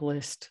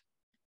simplest,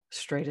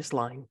 straightest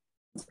line.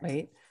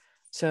 Right.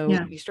 So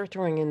you start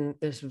throwing in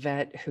this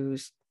vet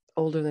who's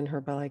older than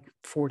her by like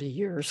 40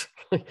 years,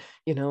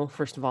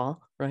 first of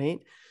all, right?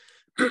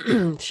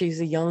 She's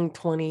a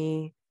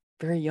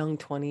very young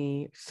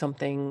 20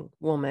 something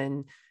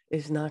woman,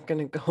 is not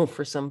going to go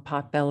for some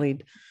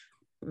pot-bellied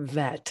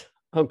vet.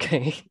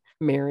 Okay.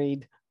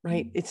 Married.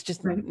 Right. It's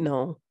just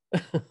no.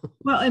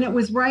 Well, and it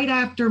was right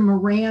after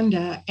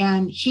Miranda,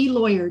 and he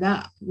lawyered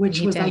up,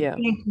 which was, I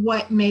think,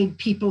 what made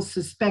people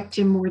suspect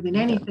him more than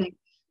anything.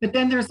 But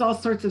then there's all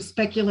sorts of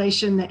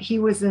speculation that he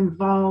was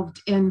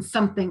involved in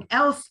something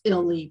else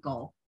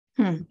illegal,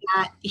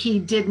 that he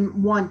didn't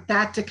want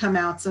that to come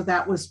out. So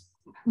that was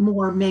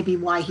more maybe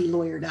why he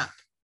lawyered up.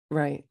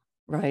 Right.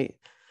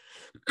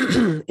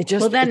 It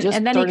just then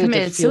he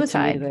committed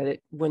suicide. That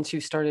once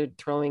you started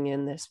throwing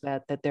in this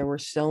vet, that there were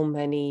so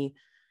many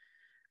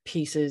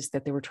pieces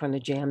that they were trying to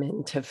jam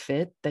in to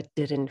fit that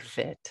didn't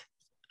fit.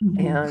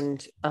 Mm-hmm.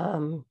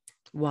 And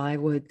why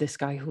would this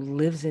guy who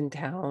lives in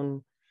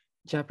town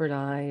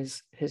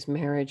jeopardize his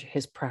marriage,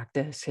 his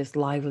practice, his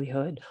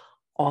livelihood,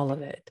 all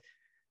of it,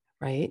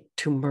 right?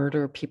 To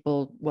murder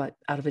people,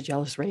 out of a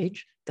jealous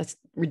rage? That's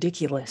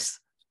ridiculous.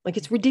 Like,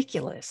 it's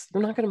ridiculous.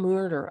 You're not going to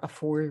murder a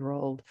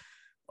 4-year-old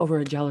over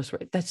a jealous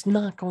rage. That's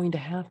not going to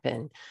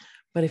happen.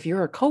 But if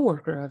you're a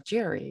coworker of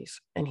Jerry's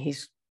and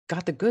he's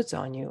got the goods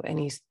on you and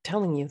he's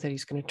telling you that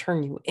he's going to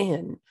turn you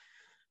in,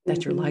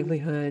 that's your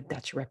livelihood,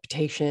 that's your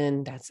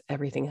reputation, that's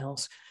everything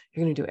else.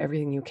 You're going to do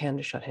everything you can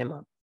to shut him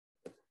up.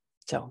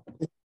 So,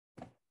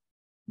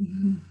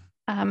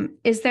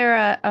 is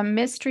there a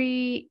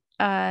mystery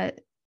that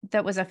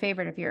was a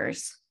favorite of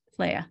yours,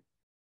 Leah?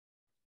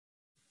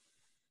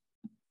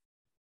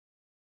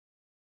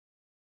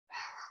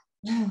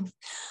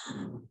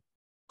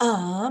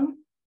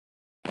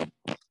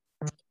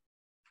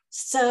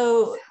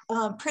 So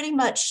pretty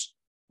much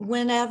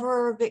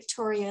whenever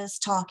Victoria is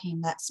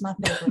talking, that's my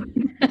favorite.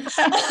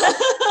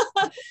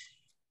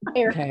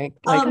 Okay.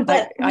 I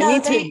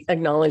need to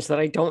acknowledge that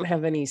I don't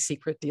have any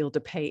secret deal to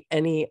pay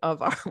any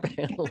of our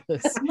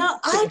panelists. No,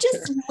 I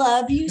just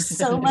love you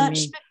so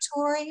much,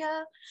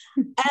 Victoria.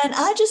 And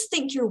I just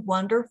think you're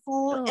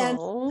wonderful.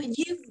 Oh. And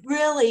you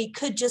really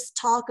could just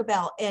talk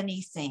about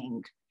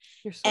anything.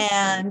 So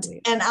and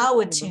I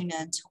would tune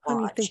in to watch.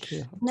 Honey, thank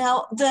you.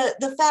 Now,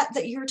 the fact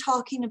that you're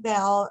talking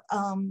about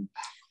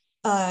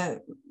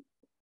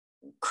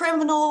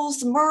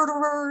criminals,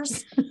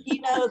 murderers,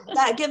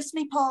 that gives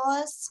me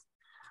pause.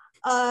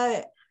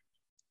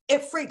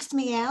 It freaks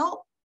me out.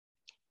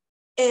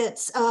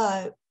 It's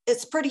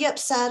pretty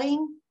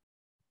upsetting.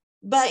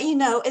 but you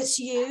know, it's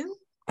you.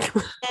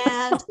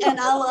 And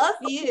I love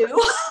you.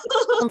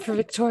 Come for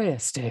Victoria,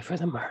 stay for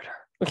the murder.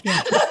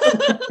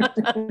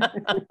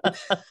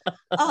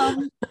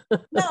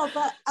 No,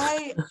 but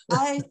I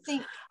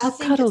think I'll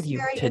cuddle it's you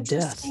very to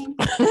death. interesting.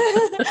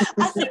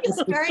 I think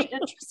it's very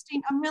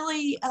interesting. I'm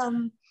really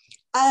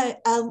I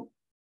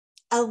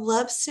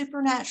love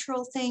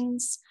supernatural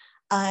things.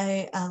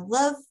 I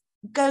love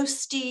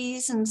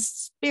ghosties and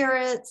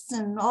spirits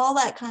and all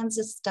that kinds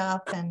of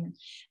stuff, and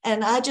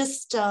I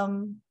just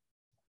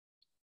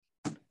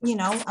you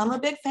know, I'm a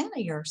big fan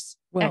of yours.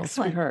 Well,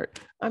 Excellent.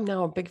 sweetheart, I'm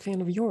now a big fan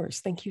of yours.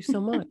 Thank you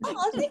so much.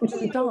 Oh, thank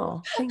you.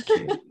 Doll, thank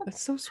you.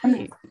 That's so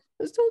sweet.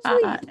 That's so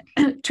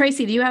sweet.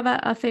 Tracy, do you have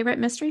a favorite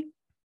mystery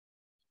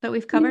that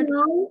we've covered?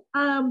 You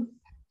know,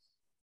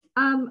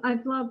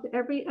 I've loved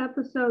every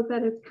episode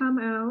that has come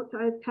out.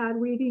 I've had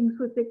readings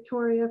with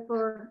Victoria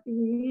for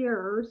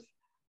years.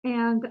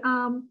 And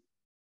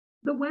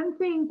the one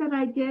thing that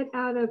I get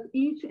out of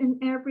each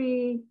and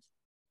every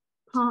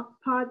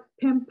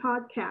PIM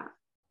podcast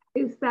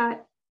is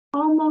that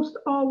almost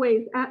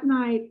always at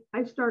night,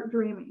 I start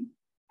dreaming.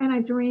 And I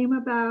dream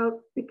about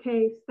the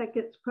case that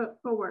gets put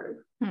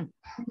forward.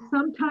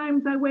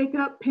 Sometimes I wake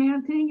up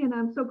panting, and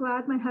I'm so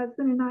glad my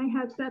husband and I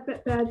have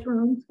separate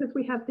bedrooms because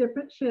we have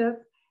different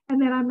shifts,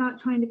 and then I'm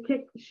not trying to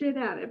kick the shit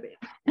out of it.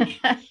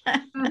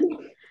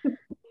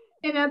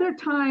 And other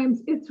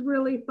times it's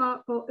really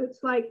thoughtful. It's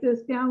like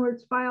this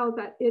downward spiral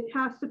that it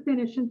has to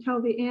finish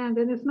until the end,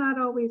 and it's not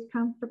always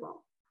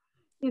comfortable,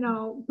 you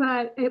know,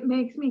 but it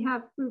makes me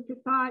have food for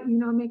thought, you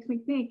know, makes me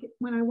think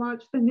when I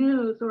watch the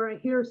news or I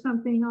hear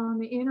something on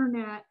the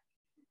internet,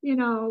 you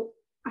know,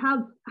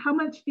 how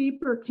much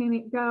deeper can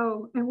it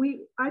go? And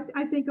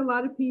I think a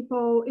lot of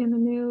people in the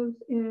news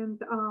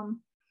and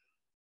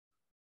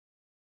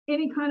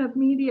any kind of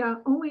media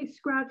only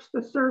scratch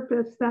the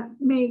surface that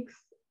makes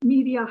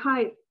media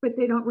hype, but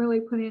they don't really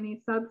put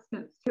any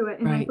substance to it.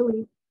 And I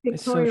believe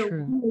Victoria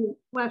really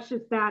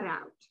fleshes that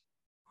out.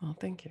 Well,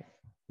 thank you.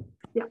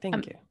 Yeah.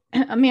 Thank you.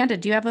 Amanda,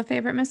 do you have a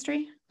favorite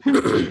mystery?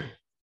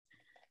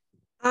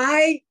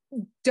 I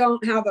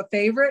don't have a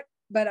favorite,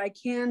 but I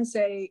can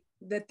say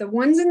that the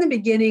ones in the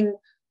beginning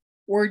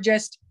were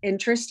just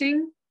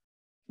interesting.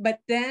 But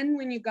then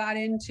when you got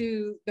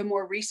into the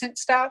more recent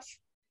stuff,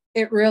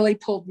 it really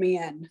pulled me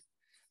in.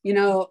 You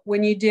know,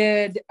 when you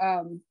did,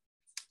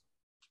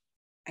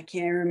 I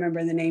can't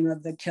remember the name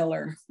of the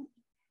killer,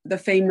 the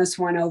famous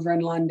one over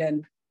in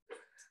London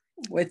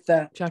with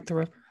the Jack the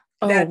Ripper.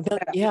 Oh,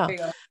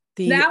 yeah.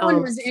 That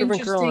one was Servant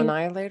interesting. Girl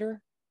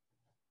Annihilator.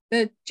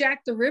 The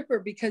Jack the Ripper,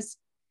 because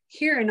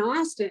here in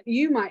Austin,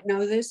 you might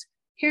know this,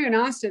 here in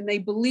Austin, they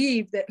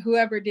believe that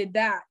whoever did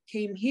that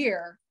came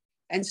here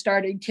and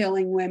started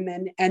killing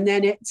women. And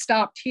then it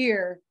stopped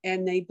here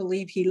and they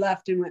believe he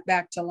left and went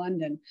back to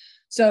London.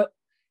 So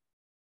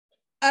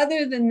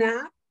other than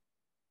that,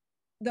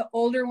 the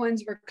older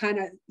ones were kind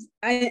of,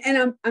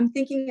 and I'm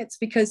thinking it's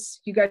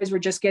because you guys were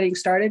just getting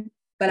started,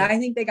 but I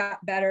think they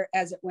got better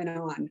as it went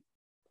on.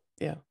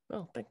 Yeah.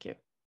 Oh, thank you.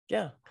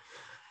 Yeah.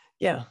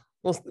 Yeah.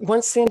 Well,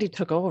 once Sandy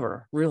took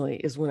over, really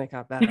is when it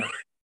got better.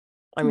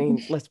 I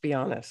mean, let's be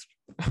honest.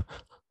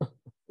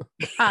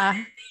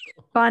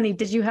 Bonnie,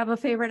 did you have a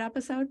favorite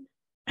episode?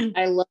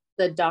 I love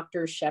the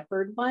Dr.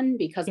 Shepard one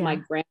because my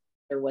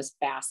grandmother was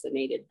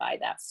fascinated by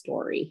that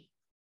story.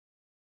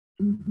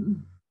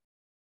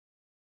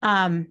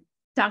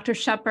 Dr.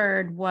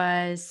 Shepard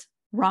was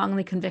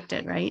wrongly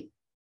convicted, right?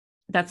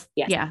 That's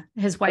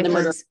his wife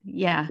was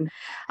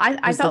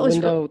I thought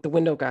it was the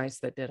window guys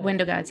that did it.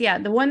 Window guys,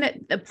 the one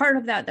the part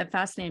of that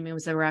fascinated me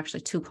was there were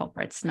actually two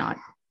culprits, not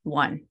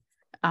one,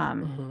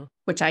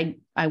 which I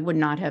would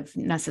not have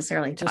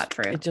necessarily thought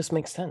through. It just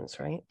makes sense,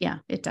 right? Yeah,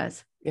 it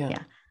does. Yeah.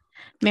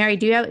 Mary,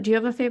 do you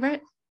have a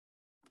favorite?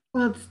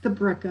 Well, it's the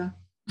Bricka.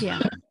 Yeah.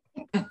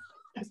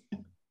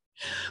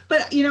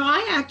 But, you know,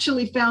 I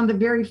actually found the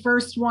very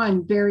first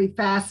one very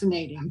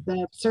fascinating,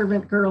 the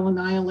Servant Girl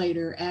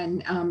Annihilator,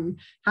 and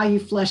how you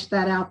fleshed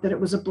that out, that it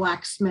was a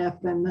blacksmith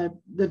and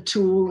the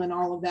tool and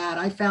all of that.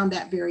 I found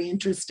that very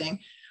interesting.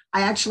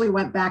 I actually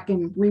went back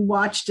and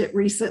rewatched it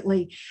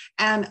recently.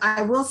 And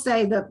I will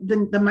say that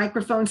the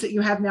microphones that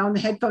you have now and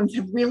the headphones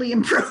have really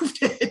improved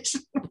it.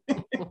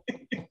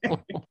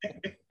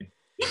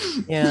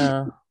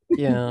 Yeah.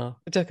 Yeah,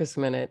 it took us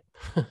a minute.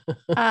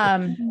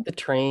 The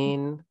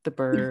train, the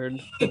bird,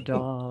 the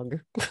dog,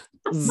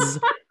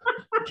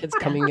 kids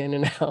coming in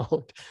and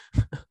out.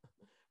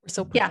 We're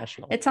so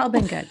professional. It's all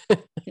been good.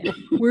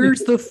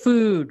 Where's the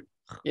food?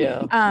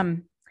 Yeah.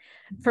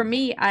 For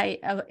me,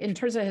 I in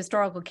terms of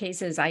historical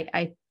cases,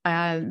 I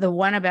the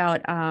one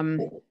about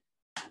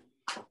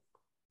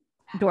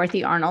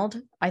Dorothy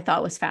Arnold, I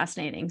thought was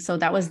fascinating. So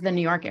that was the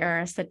New York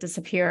heiress that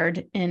disappeared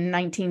in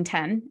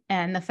 1910.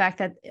 And the fact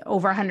that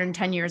over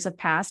 110 years have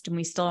passed and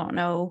we still don't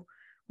know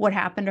what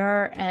happened to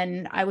her.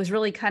 And I was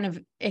really kind of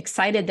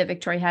excited that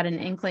Victoria had an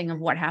inkling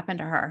of what happened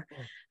to her.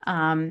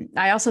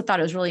 I also thought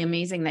it was really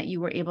amazing that you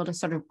were able to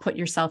sort of put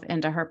yourself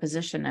into her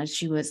position as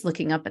she was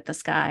looking up at the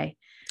sky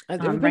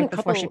right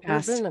before she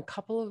passed. There's been a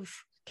couple of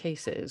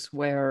cases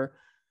where,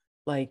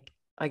 like,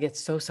 I get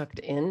so sucked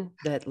in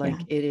that like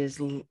it is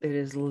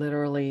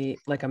literally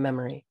like a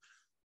memory.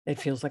 It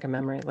feels like a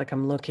memory. Like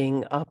I'm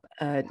looking up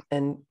at,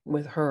 and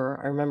with her,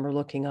 I remember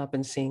looking up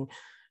and seeing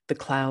the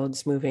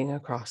clouds moving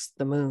across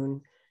the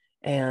moon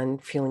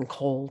and feeling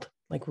cold,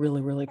 like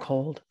really, really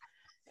cold.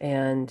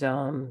 And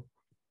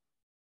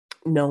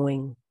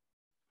knowing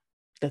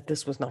that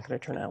this was not going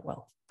to turn out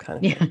well,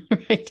 kind of thing.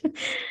 Right.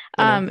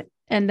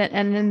 And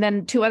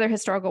then two other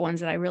historical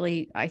ones that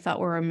I thought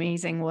were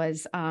amazing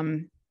was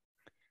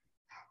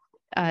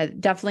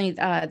definitely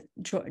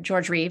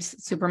George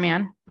Reeves,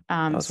 Superman.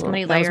 So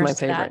many layers. That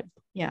was my favorite.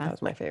 That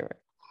was my favorite.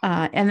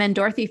 And then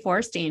Dorothy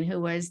Forstein, who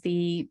was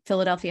the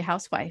Philadelphia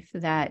housewife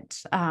that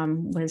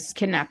was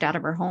kidnapped out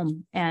of her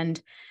home.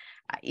 And,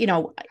 you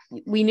know,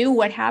 we knew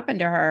what happened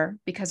to her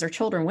because her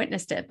children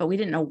witnessed it, but we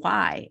didn't know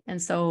why.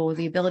 And so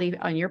the ability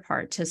on your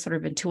part to sort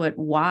of intuit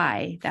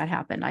why that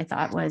happened, I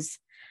thought was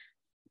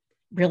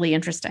really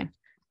interesting.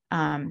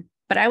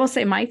 But I will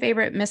say my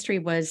favorite mystery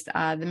was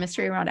the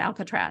mystery around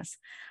Alcatraz.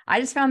 I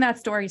just found that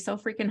story so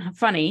freaking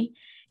funny.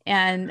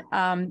 And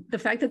the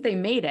fact that they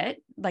made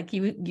it, like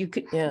you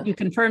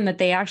confirmed that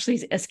they actually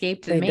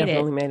escaped and made it. They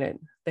definitely made it.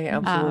 They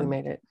absolutely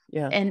made it.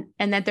 Yeah.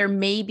 And that there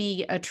may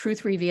be a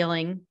truth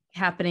revealing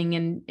happening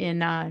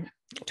in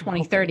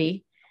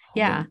 2030.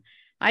 Yeah.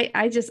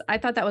 I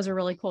thought that was a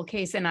really cool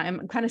case. And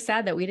I'm kind of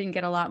sad that we didn't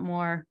get a lot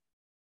more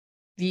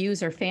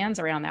views or fans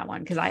around that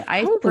one. Because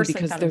I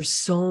personally because there's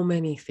so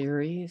many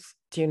theories,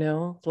 you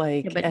know,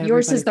 like, but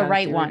yours is the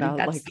right one.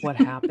 That's like what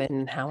happened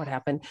and how it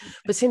happened.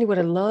 But Sandy, what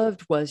I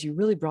loved was you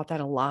really brought that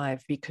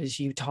alive because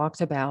you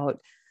talked about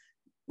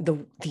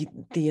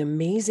the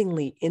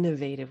amazingly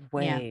innovative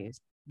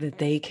ways that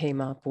they came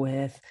up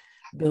with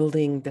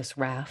building this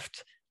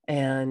raft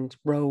and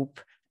rope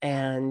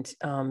and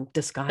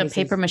disguises,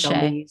 the paper mache.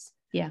 Dummies.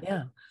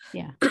 Yeah.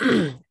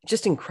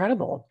 Just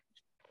incredible.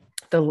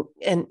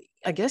 And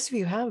I guess if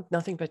you have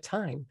nothing but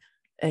time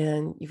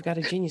and you've got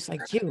a genius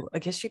like you, I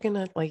guess you're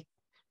gonna like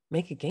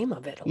make a game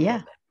of it.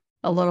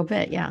 A little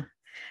bit. Yeah.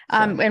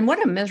 And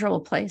what a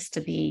miserable place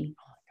to be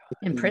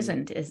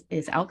imprisoned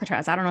is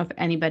Alcatraz. I don't know if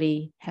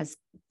anybody has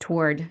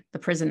toured the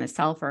prison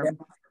itself or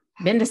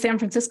been to San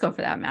Francisco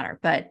for that matter,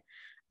 but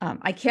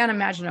I can't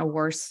imagine a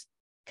worse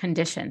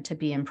condition to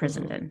be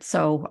imprisoned in.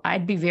 So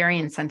I'd be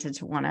very incented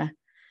to want to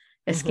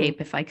escape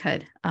if I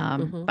could.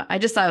 But I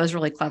just thought it was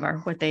really clever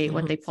what they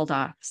pulled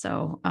off.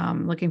 So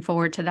looking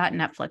forward to that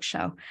Netflix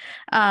show.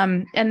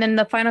 And then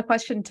the final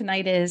question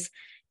tonight is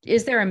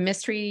there a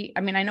mystery?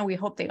 I mean, I know we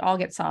hope they all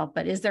get solved,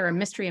 but is there a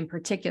mystery in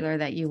particular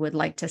that you would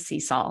like to see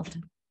solved?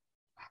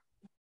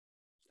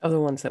 Other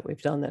ones that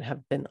we've done that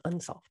have been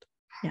unsolved.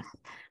 Yeah.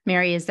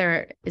 Mary, is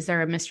there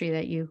a mystery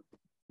that you?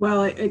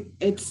 Well,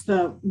 it's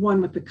the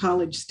one with the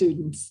college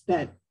students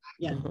that,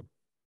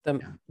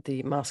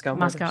 the Moscow,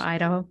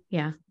 Idaho.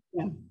 Yeah.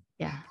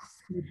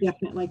 I'd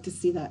definitely like to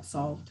see that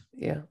solved.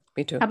 Yeah,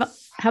 me too.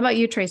 How about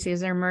you, Tracy?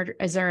 Is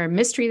there a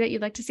mystery that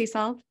you'd like to see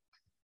solved?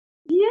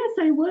 Yes,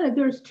 I would.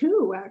 There's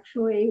two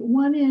actually.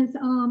 One is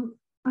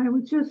I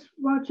was just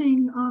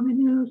watching the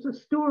news, a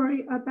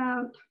story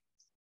about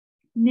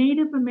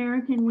Native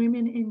American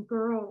women and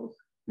girls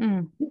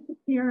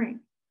disappearing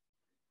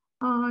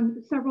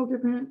on several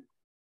different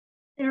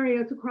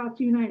areas across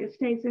the United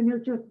States, and they're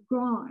just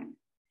gone.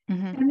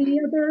 And the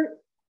other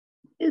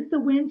is the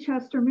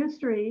Winchester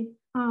Mystery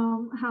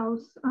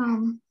House.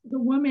 The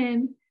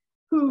woman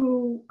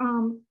who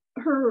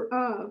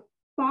her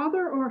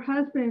father or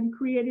husband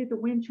created the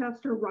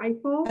Winchester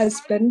rifle.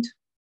 Husband.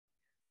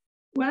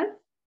 What?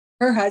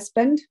 Her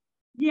husband.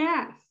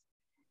 Yes.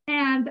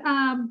 And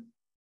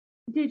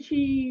did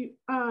she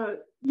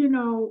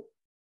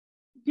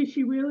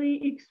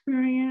really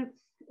experience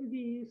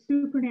the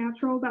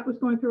supernatural that was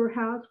going through her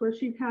house where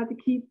she's had to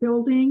keep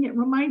building? It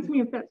reminds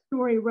me of that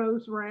story,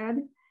 Rose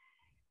Red.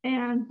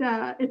 And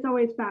it's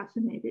always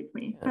fascinated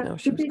me. I know,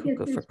 she was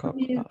cuckoo for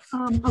Cocoa Puffs.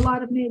 A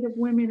lot of Native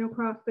women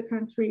across the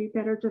country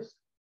that are just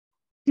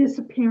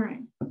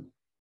disappearing.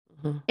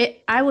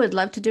 I would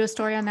love to do a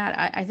story on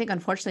that. I think,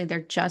 unfortunately,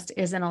 there just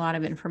isn't a lot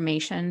of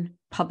information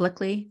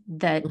publicly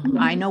that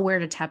I know where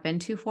to tap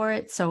into for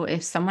it. So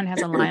if someone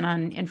has a line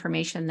on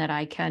information that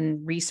I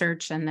can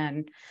research and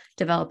then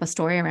develop a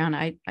story around,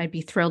 I'd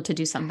be thrilled to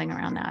do something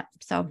around that.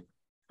 So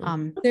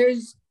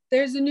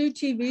there's a new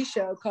TV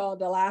show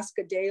called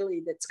Alaska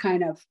Daily that's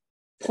kind of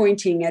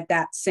pointing at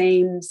that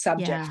same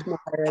subject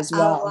matter as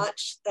well. I'll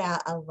watch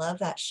that. I love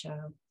that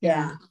show.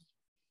 Yeah.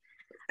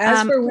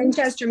 As for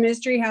Winchester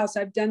Mystery House,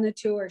 I've done the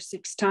tour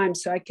 6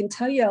 times, so I can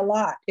tell you a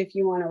lot if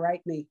you want to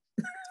write me.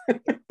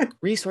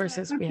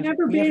 Resources. We have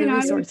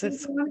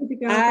resources.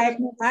 I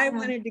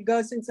wanted to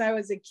go since I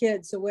was a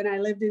kid. So when I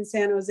lived in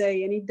San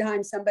Jose,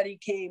 anytime somebody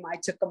came, I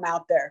took them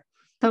out there.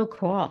 So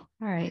cool. All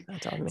right.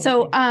 That's amazing.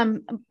 So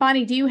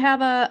Bonnie, do you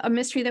have a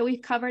mystery that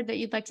we've covered that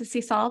you'd like to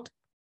see solved?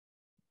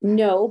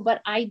 No,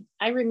 but I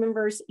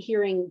remember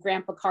hearing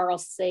Grandpa Carl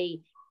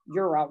say,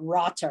 "You're a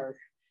rotter."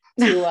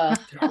 To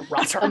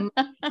rotter.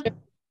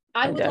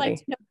 I would like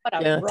to know what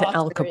a rotter to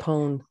Al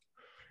Capone.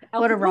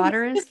 What a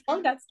rotter is? I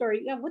love that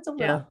story. Yeah, what's a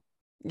rotter?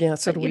 Yeah.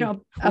 So but,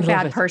 a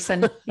bad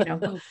person,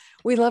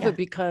 we love Yeah. it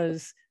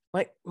because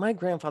my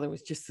grandfather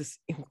was just this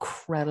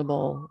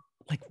incredible,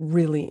 like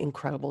really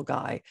incredible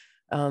guy.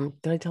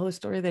 Did I tell the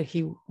story that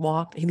he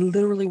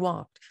literally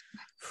walked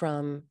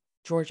from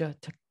Georgia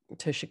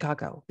to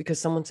Chicago because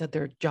someone said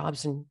there are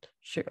jobs in,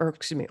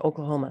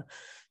 Oklahoma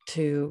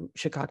to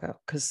Chicago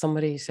because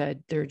somebody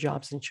said there are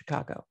jobs in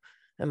Chicago.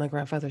 And my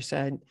grandfather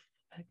said,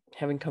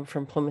 having come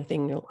from Plymouth,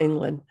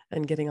 England,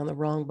 and getting on the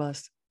wrong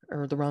bus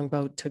or the wrong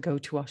boat to go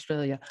to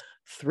Australia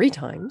 3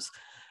 times,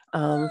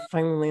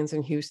 finally lands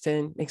in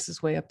Houston, makes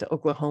his way up to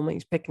Oklahoma.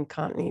 He's picking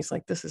cotton. He's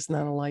like, this is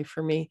not a life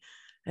for me.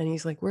 And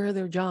he's like, where are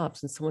there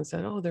jobs? And someone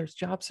said, oh, there's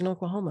jobs in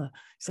Oklahoma.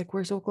 He's like,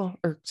 where's Oklahoma?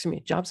 Or excuse me,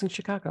 jobs in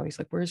Chicago. He's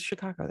like, where's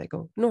Chicago? They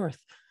go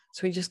north.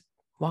 So he just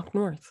walked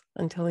north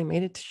until he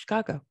made it to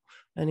Chicago.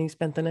 And he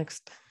spent the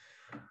next,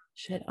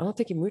 I don't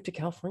think he moved to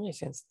California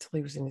since until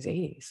he was in his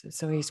 80s.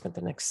 So he spent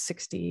the next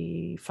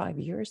 65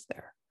 years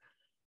there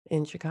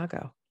in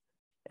Chicago.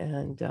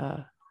 And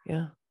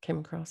came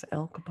across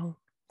Al Capone.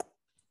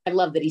 I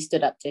love that he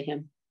stood up to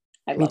him.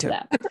 I love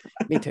that.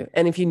 Me too.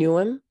 And if you knew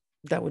him,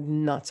 that would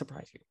not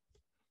surprise you.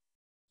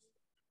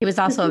 He was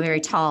also a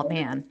very tall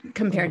man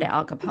compared to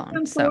Al Capone.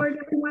 Come forward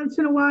every once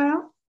in a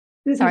while.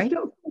 Sorry?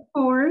 Still come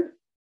forward.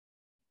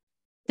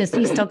 Does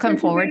he still come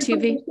forward,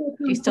 Tuvi?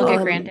 Do you still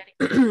get granddaddy?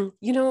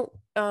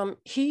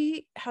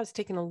 He has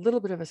taken a little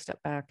bit of a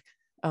step back.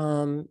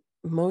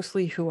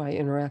 Mostly who I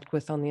interact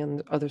with on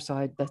the other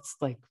side that's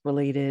like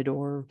related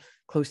or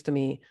close to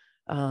me.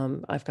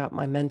 I've got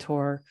my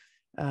mentor,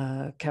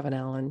 Kevin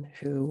Allen,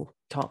 who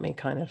taught me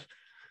kind of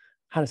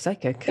how to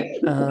psychic.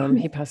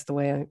 He passed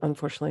away,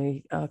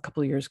 unfortunately, a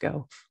couple of years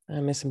ago. I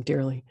miss him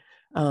dearly.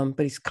 But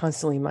he's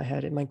constantly in my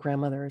head, and my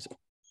grandmother is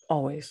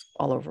always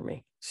all over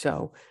me.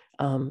 So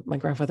my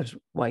grandfather's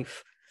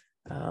wife,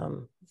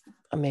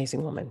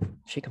 amazing woman.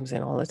 She comes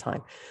in all the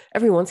time.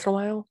 Every once in a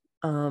while,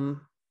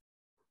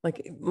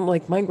 like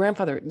my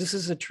grandfather, this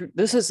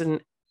is an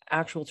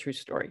actual true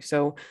story.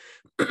 So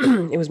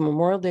it was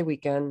Memorial Day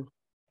weekend.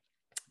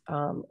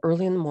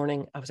 Early in the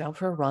morning, I was out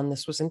for a run.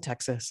 This was in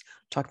Texas.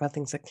 Talk about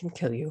things that can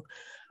kill you.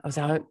 I was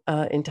out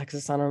in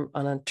Texas on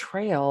a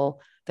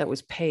trail that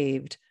was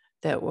paved,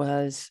 that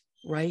was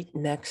right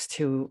next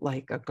to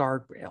like a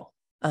guardrail.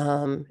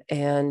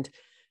 And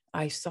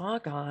I saw a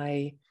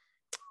guy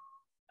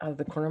out of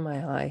the corner of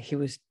my eye. He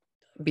was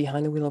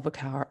behind the wheel of a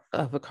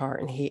car,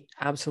 and he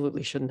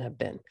absolutely shouldn't have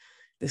been.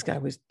 This guy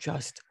was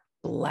just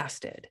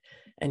blasted,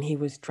 and he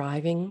was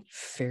driving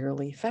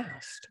fairly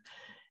fast.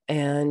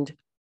 And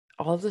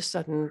all of a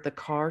sudden, the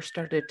car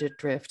started to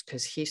drift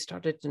because he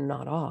started to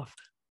nod off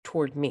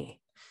toward me.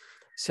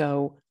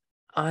 So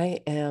I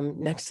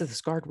am next to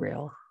this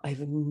guardrail. I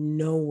have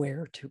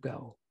nowhere to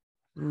go.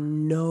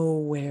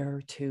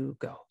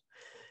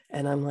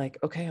 And I'm like,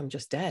 okay, I'm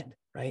just dead,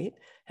 right?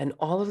 And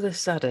all of a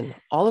sudden,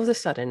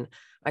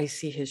 I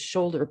see his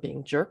shoulder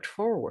being jerked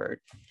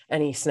forward,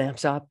 and he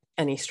snaps up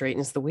and he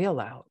straightens the wheel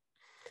out.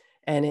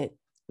 And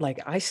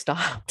I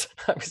stopped.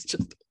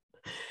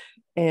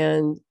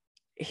 And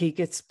he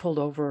gets pulled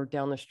over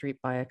down the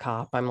street by a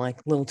cop. I'm like,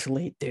 a little too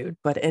late, dude.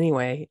 But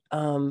anyway,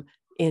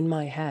 in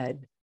my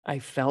head, I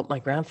felt my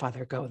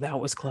grandfather go, that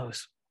was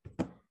close.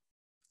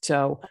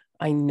 So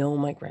I know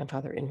my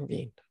grandfather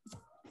intervened.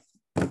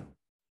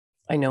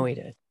 I know he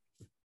did,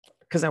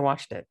 because I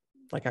watched it.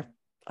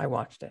 I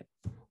watched it.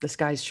 This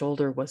guy's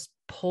shoulder was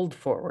pulled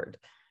forward.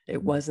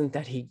 It wasn't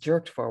that he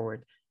jerked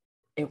forward.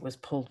 It was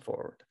pulled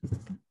forward.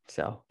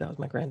 So that was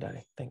my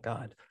granddaddy, thank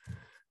God.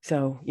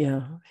 So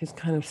yeah, he's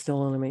kind of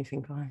still an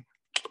amazing guy.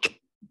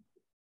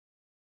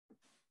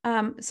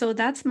 So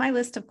that's my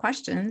list of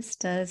questions.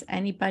 Does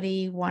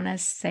anybody want to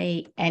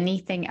say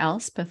anything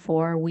else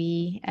before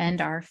we end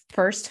our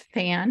first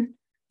fan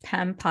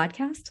PEM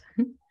podcast?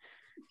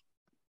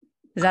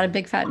 Is that a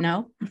big fat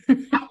no?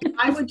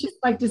 I would just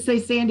like to say,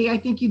 Sandy, I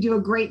think you do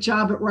a great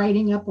job at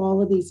writing up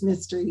all of these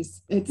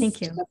mysteries.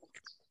 Thank you.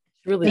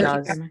 She really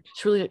does.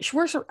 She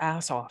works her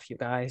ass off, you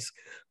guys.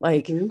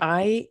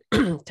 I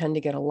tend to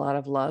get a lot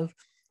of love,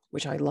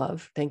 which I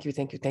love. Thank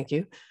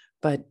you.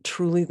 But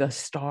truly, the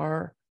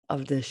star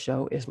of this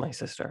show is my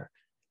sister.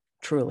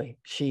 Truly,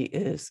 she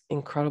is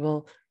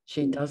incredible.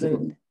 She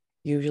doesn't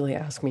usually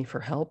ask me for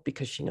help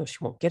because she knows she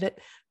won't get it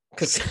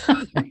because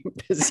I'm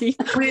busy.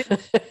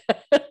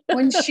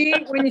 When she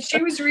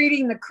was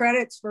reading the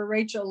credits for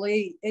Rachel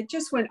Lee, it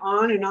just went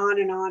on and on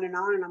and on and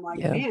on. And I'm like,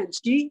 man,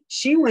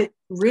 she went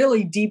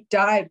really deep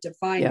dive to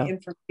find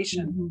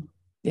information.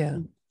 Yeah.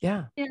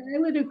 I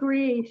would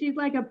agree. She's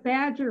like a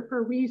badger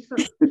for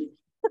research.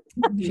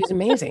 She's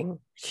amazing.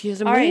 She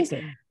is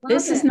amazing. Right.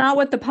 This is not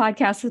what the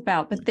podcast is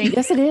about, but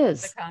yes, it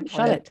is.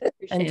 Shut it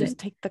and just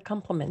take the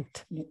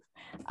compliment.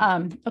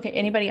 Okay.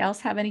 Anybody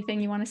else have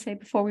anything you want to say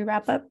before we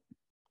wrap up?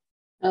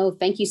 Oh,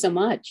 thank you so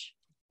much.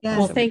 Yes.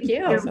 Well, thank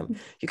you. Awesome.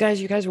 You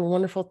guys were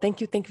wonderful.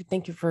 Thank you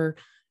for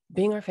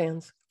being our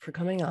fans, for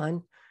coming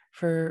on,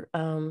 for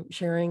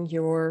sharing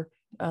your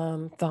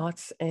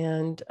thoughts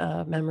and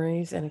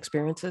memories and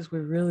experiences. We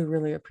really,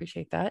 really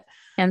appreciate that.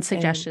 And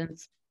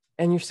suggestions.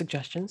 And your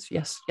suggestions.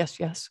 Yes.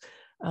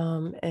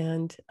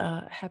 And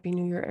Happy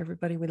New Year,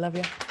 everybody. We love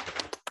you.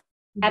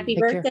 Happy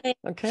Take care. birthday.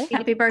 Okay.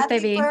 Happy birthday,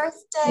 Happy V.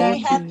 birthday.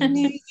 Happy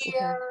New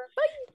Year.